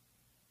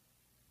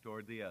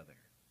toward the other.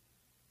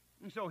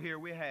 And so here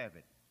we have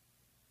it.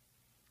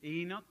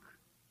 Enoch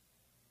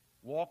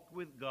walked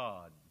with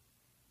God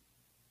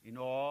in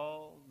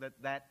all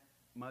that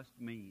must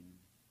mean,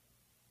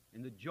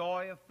 in the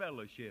joy of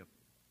fellowship,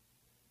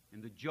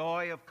 in the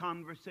joy of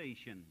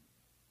conversation,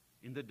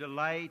 in the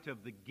delight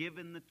of the give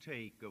and the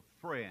take of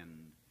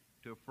friend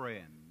to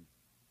friend.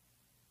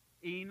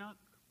 Enoch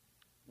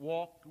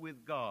walked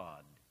with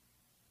God.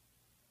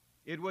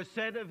 It was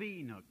said of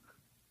Enoch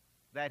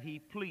that he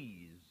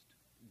pleased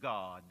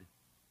God,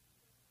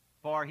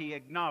 for he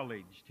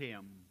acknowledged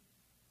him,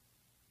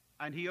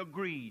 and he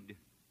agreed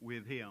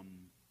with him,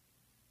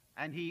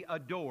 and he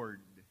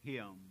adored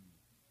him.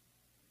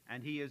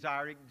 And he is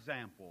our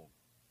example,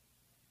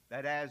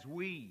 that as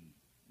we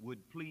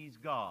would please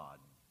God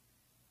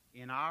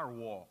in our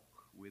walk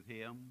with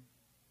him,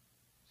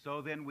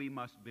 so then we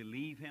must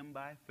believe him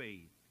by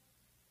faith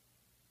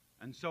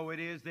And so it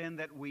is then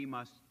that we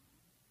must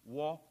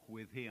walk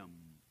with Him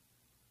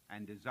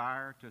and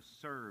desire to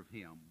serve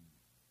Him,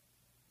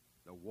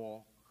 the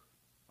walk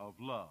of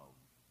love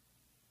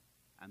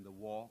and the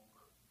walk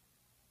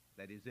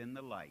that is in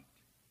the light,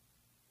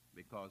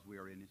 because we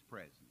are in His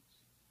presence.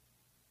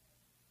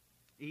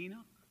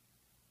 Enoch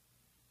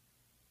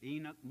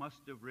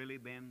must have really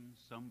been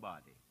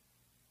somebody.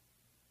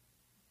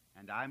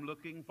 And I'm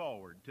looking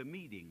forward to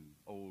meeting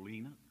old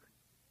Enoch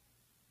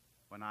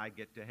when I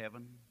get to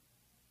heaven,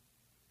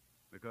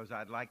 because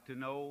I'd like to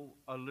know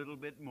a little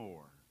bit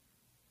more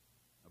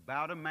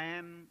about a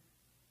man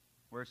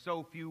where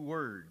so few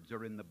words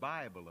are in the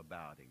Bible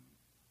about him,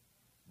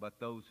 but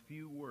those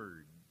few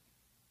words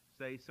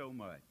say so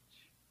much.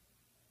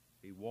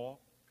 He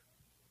walked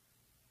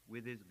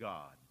with his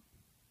God,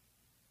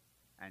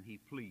 and he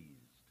pleased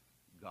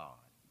God.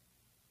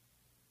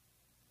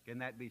 Can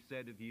that be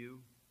said of you?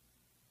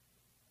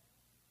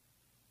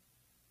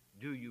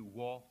 Do you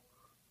walk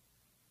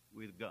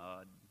with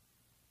God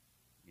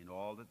in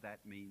all that that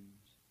means?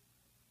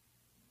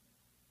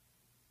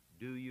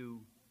 Do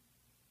you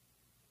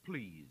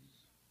please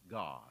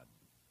God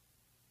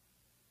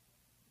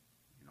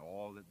in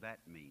all that that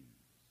means?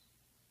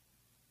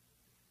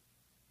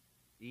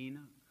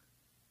 Enoch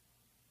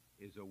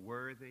is a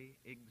worthy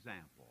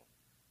example.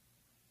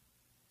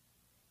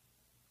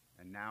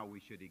 And now we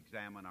should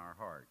examine our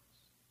hearts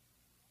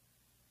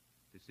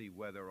to see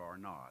whether or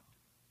not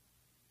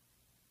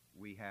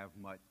we have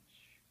much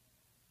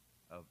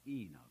of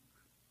Enoch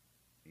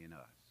in us.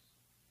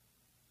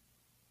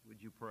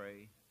 Would you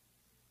pray?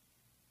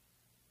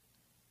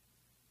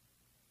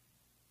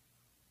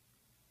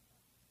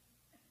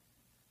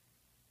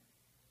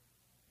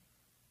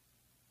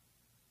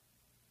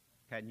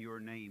 Can your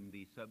name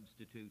be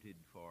substituted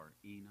for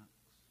Enoch's?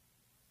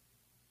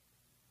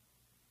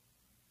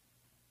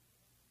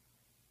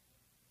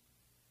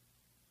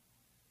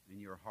 In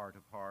your heart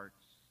of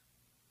hearts,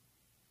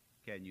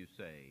 can you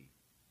say,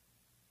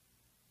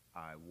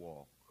 I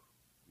walk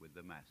with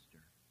the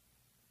Master?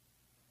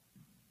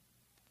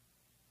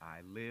 I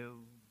live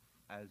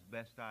as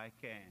best I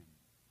can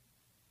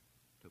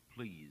to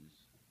please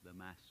the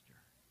Master.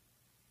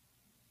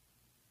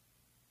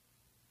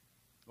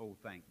 Oh,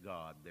 thank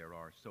God there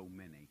are so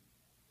many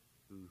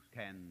who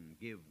can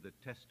give the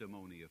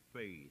testimony of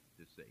faith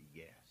to say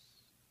yes.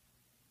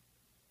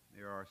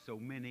 There are so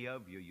many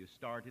of you. You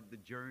started the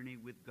journey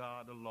with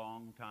God a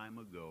long time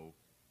ago,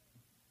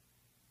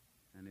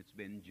 and it's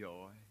been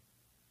joy.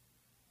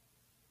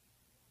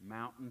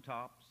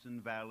 Mountaintops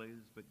and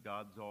valleys, but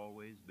God's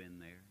always been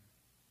there.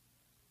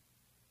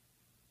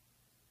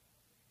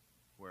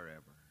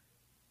 Wherever,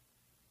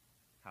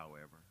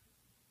 however.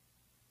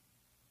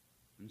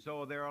 And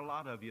so there are a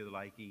lot of you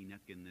like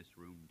Enoch in this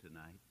room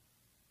tonight.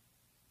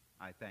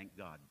 I thank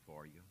God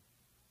for you.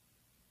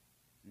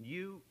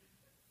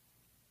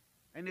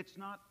 And it's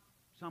not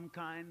some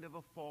kind of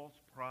a false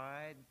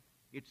pride.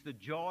 It's the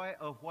joy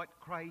of what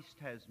Christ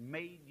has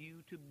made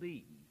you to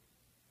be.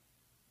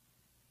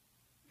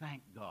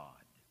 Thank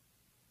God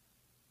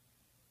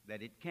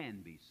that it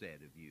can be said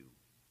of you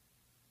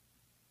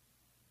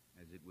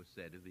as it was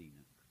said of Enoch.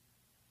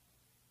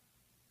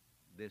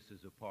 This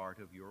is a part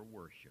of your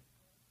worship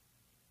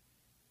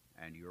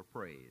and your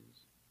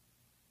praise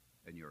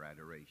and your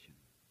adoration.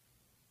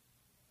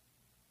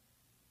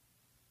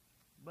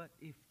 But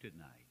if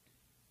tonight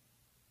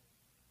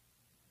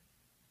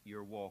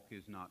your walk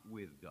is not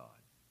with God,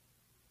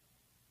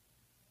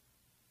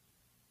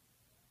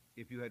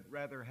 if you had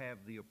rather have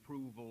the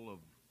approval of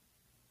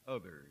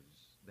others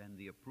than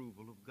the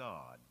approval of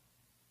God,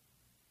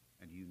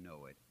 and you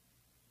know it,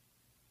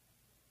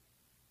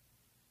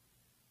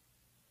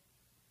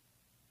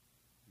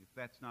 if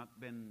that's not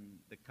been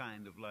the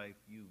kind of life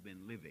you've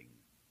been living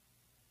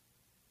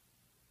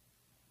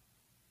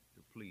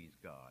to please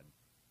God,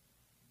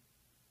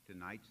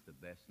 tonight's the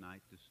best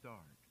night to start.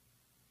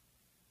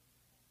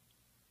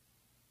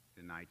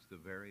 Tonight's the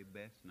very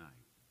best night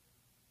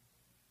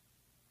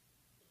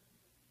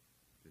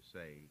to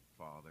say,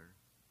 Father,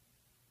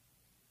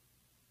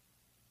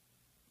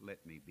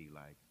 let me be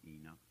like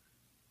Enoch.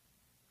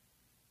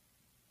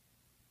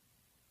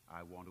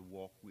 I want to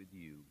walk with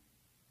you.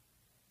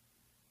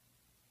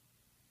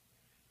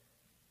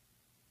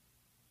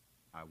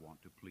 I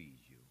want to please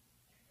you.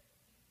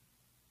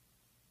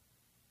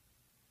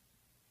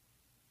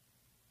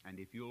 And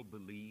if you'll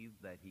believe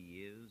that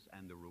He is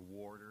and the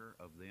rewarder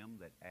of them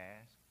that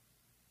ask,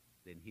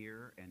 then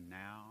here and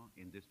now,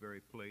 in this very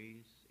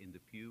place, in the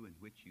pew in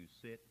which you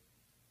sit,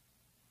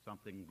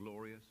 something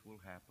glorious will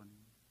happen,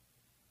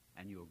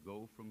 and you'll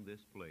go from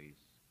this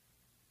place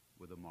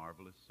with a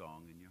marvelous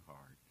song in your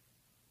heart,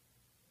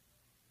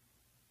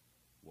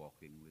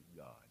 walking with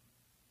God.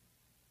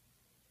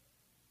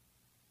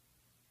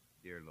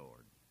 Dear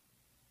Lord,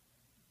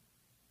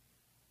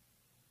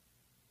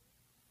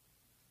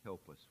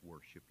 help us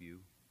worship you.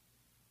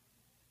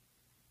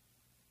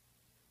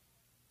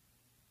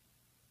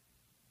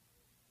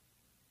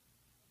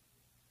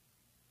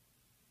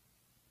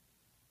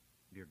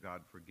 Dear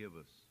God, forgive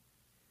us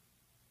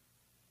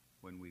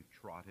when we've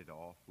trotted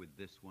off with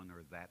this one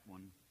or that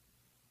one,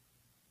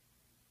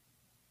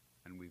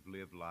 and we've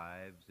lived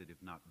lives that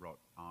have not brought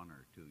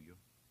honor to you.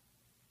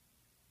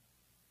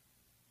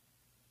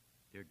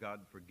 Dear God,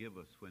 forgive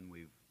us when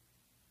we've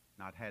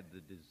not had the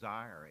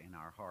desire in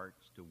our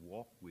hearts to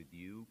walk with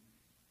you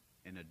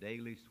in a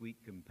daily sweet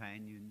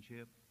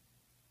companionship,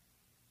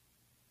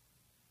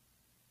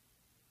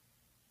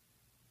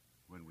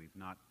 when we've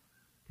not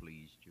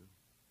pleased you.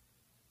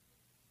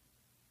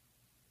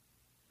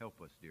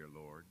 Help us, dear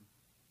Lord,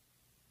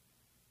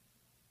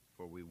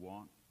 for we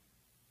want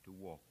to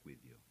walk with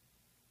you.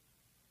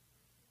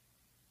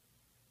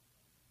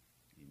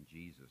 In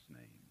Jesus' name.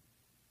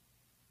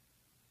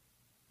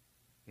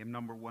 Hymn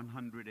number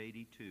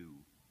 182,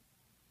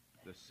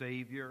 The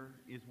Savior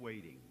is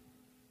Waiting.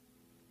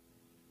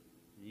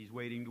 He's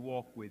waiting to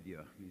walk with you.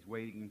 He's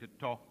waiting to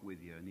talk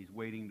with you. And He's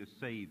waiting to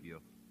save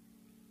you.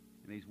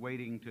 And He's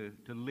waiting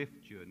to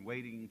lift you and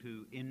waiting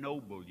to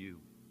ennoble you.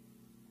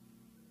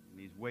 And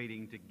He's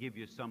waiting to give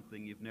you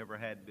something you've never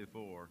had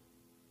before.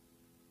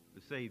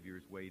 The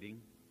Savior's waiting.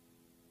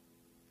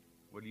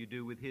 What do you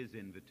do with His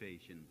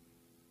invitation?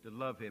 To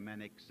love Him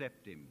and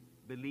accept Him,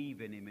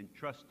 believe in Him and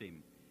trust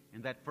Him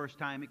in that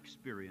first-time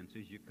experience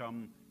as you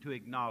come to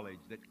acknowledge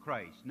that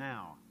Christ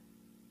now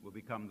will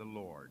become the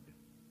Lord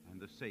and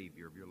the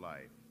Savior of your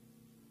life.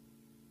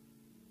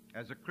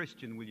 As a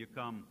Christian, will you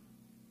come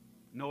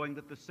knowing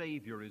that the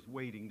Savior is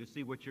waiting to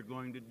see what you're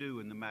going to do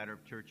in the matter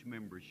of church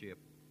membership,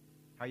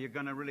 how you're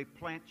going to really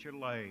plant your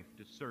life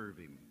to serve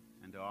Him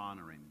and to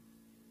honor Him?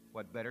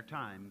 What better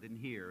time than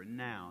here and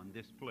now in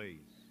this place?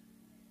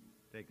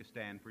 Take a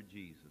stand for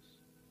Jesus.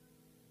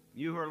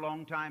 You who are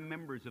longtime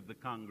members of the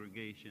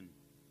congregation,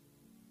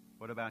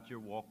 what about your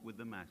walk with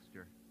the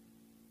Master?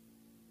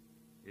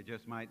 It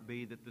just might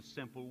be that the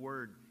simple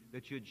word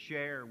that you'd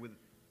share with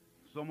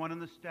someone on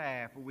the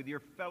staff or with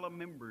your fellow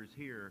members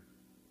here,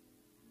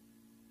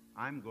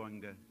 I'm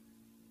going to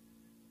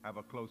have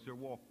a closer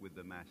walk with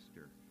the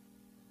Master.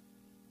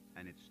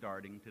 And it's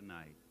starting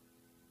tonight.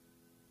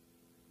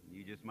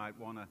 You just might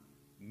want to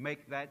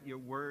make that your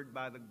word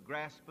by the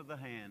grasp of the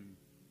hand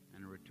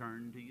and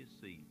return to your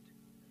seat.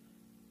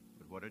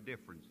 But what a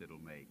difference it'll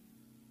make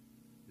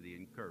to the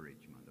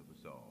encouragement of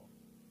us all.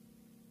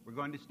 We're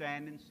going to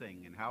stand and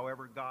sing, and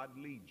however God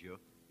leads you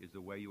is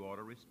the way you ought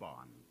to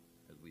respond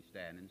as we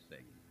stand and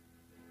sing.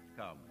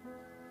 Come.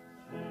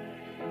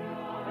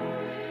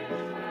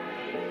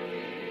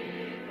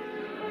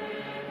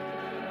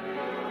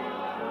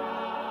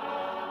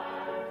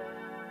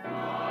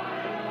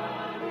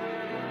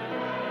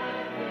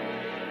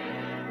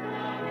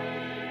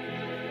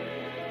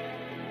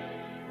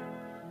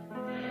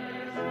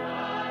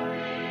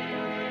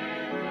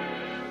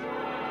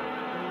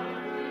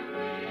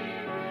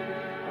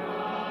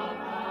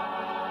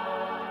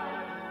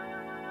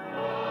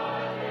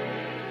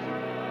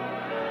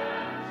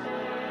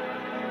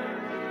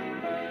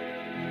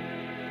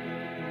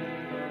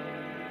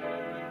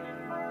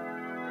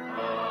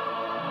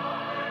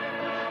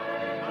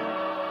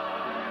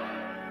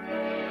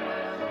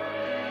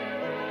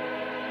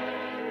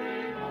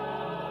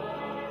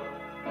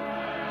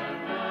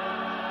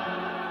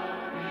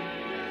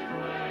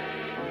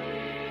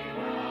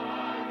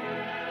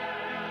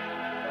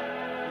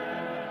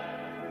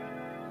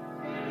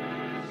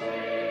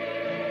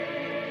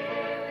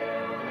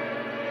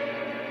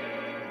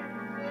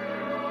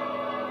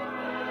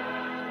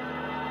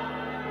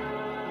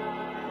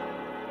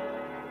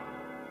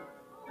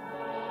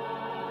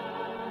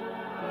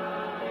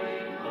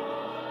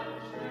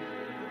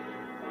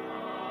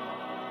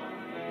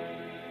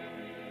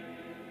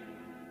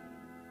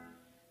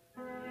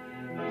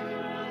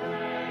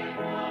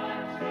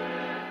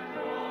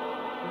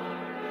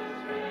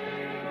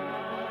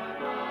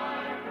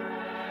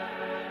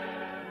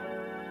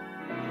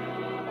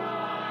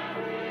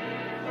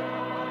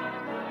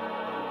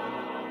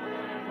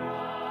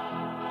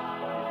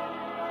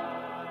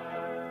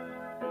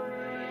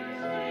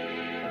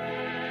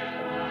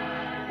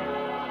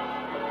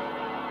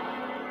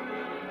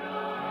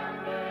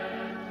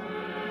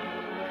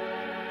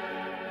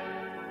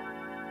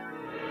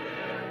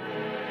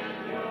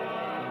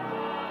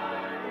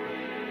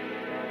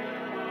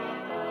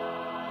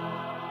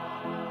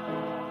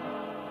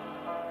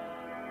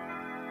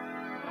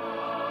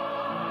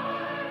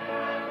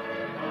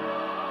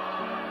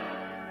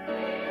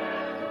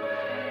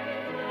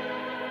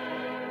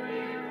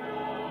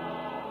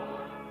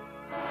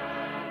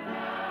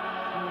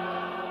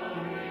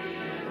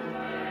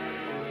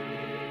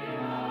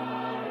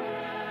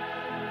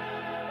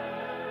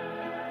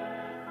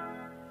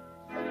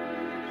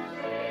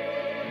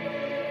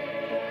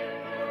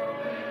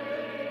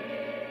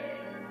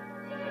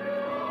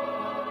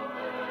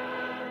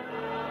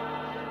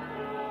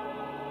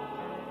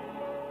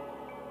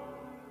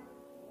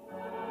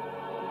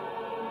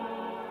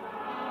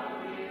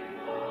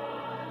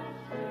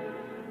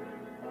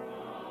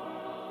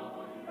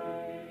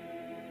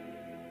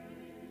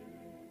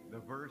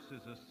 Verse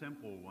is a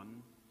simple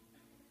one,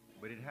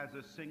 but it has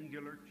a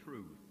singular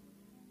truth.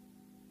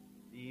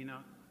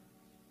 Enoch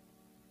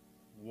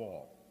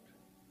walked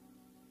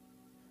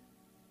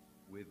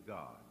with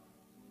God.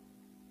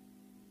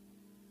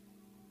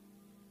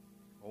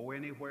 Oh,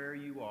 anywhere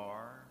you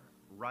are,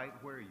 right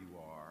where you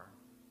are,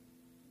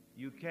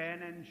 you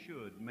can and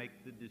should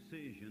make the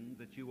decision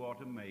that you ought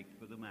to make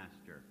for the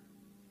Master.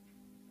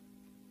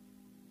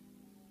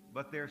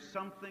 But there's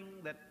something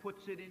that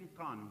puts it in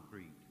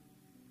concrete,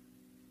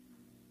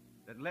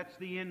 that lets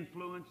the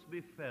influence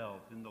be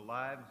felt in the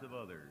lives of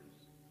others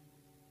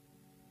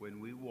when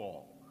we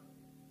walk.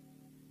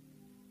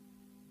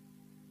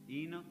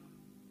 Enoch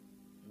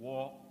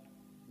walked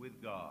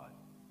with God.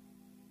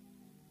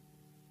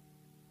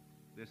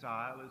 This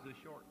aisle is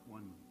a short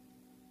one,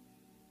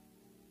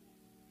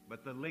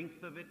 but the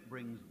length of it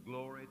brings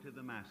glory to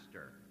the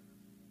Master.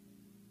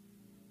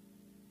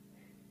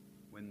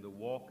 When the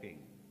walking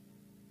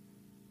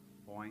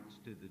points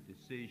to the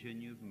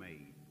decision you've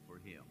made for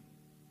Him.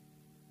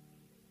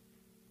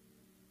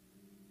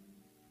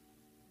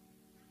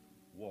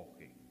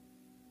 Walking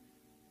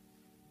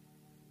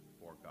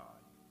for God.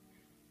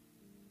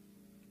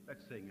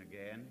 Let's sing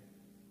again.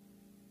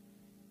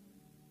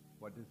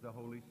 What does the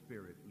Holy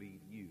Spirit lead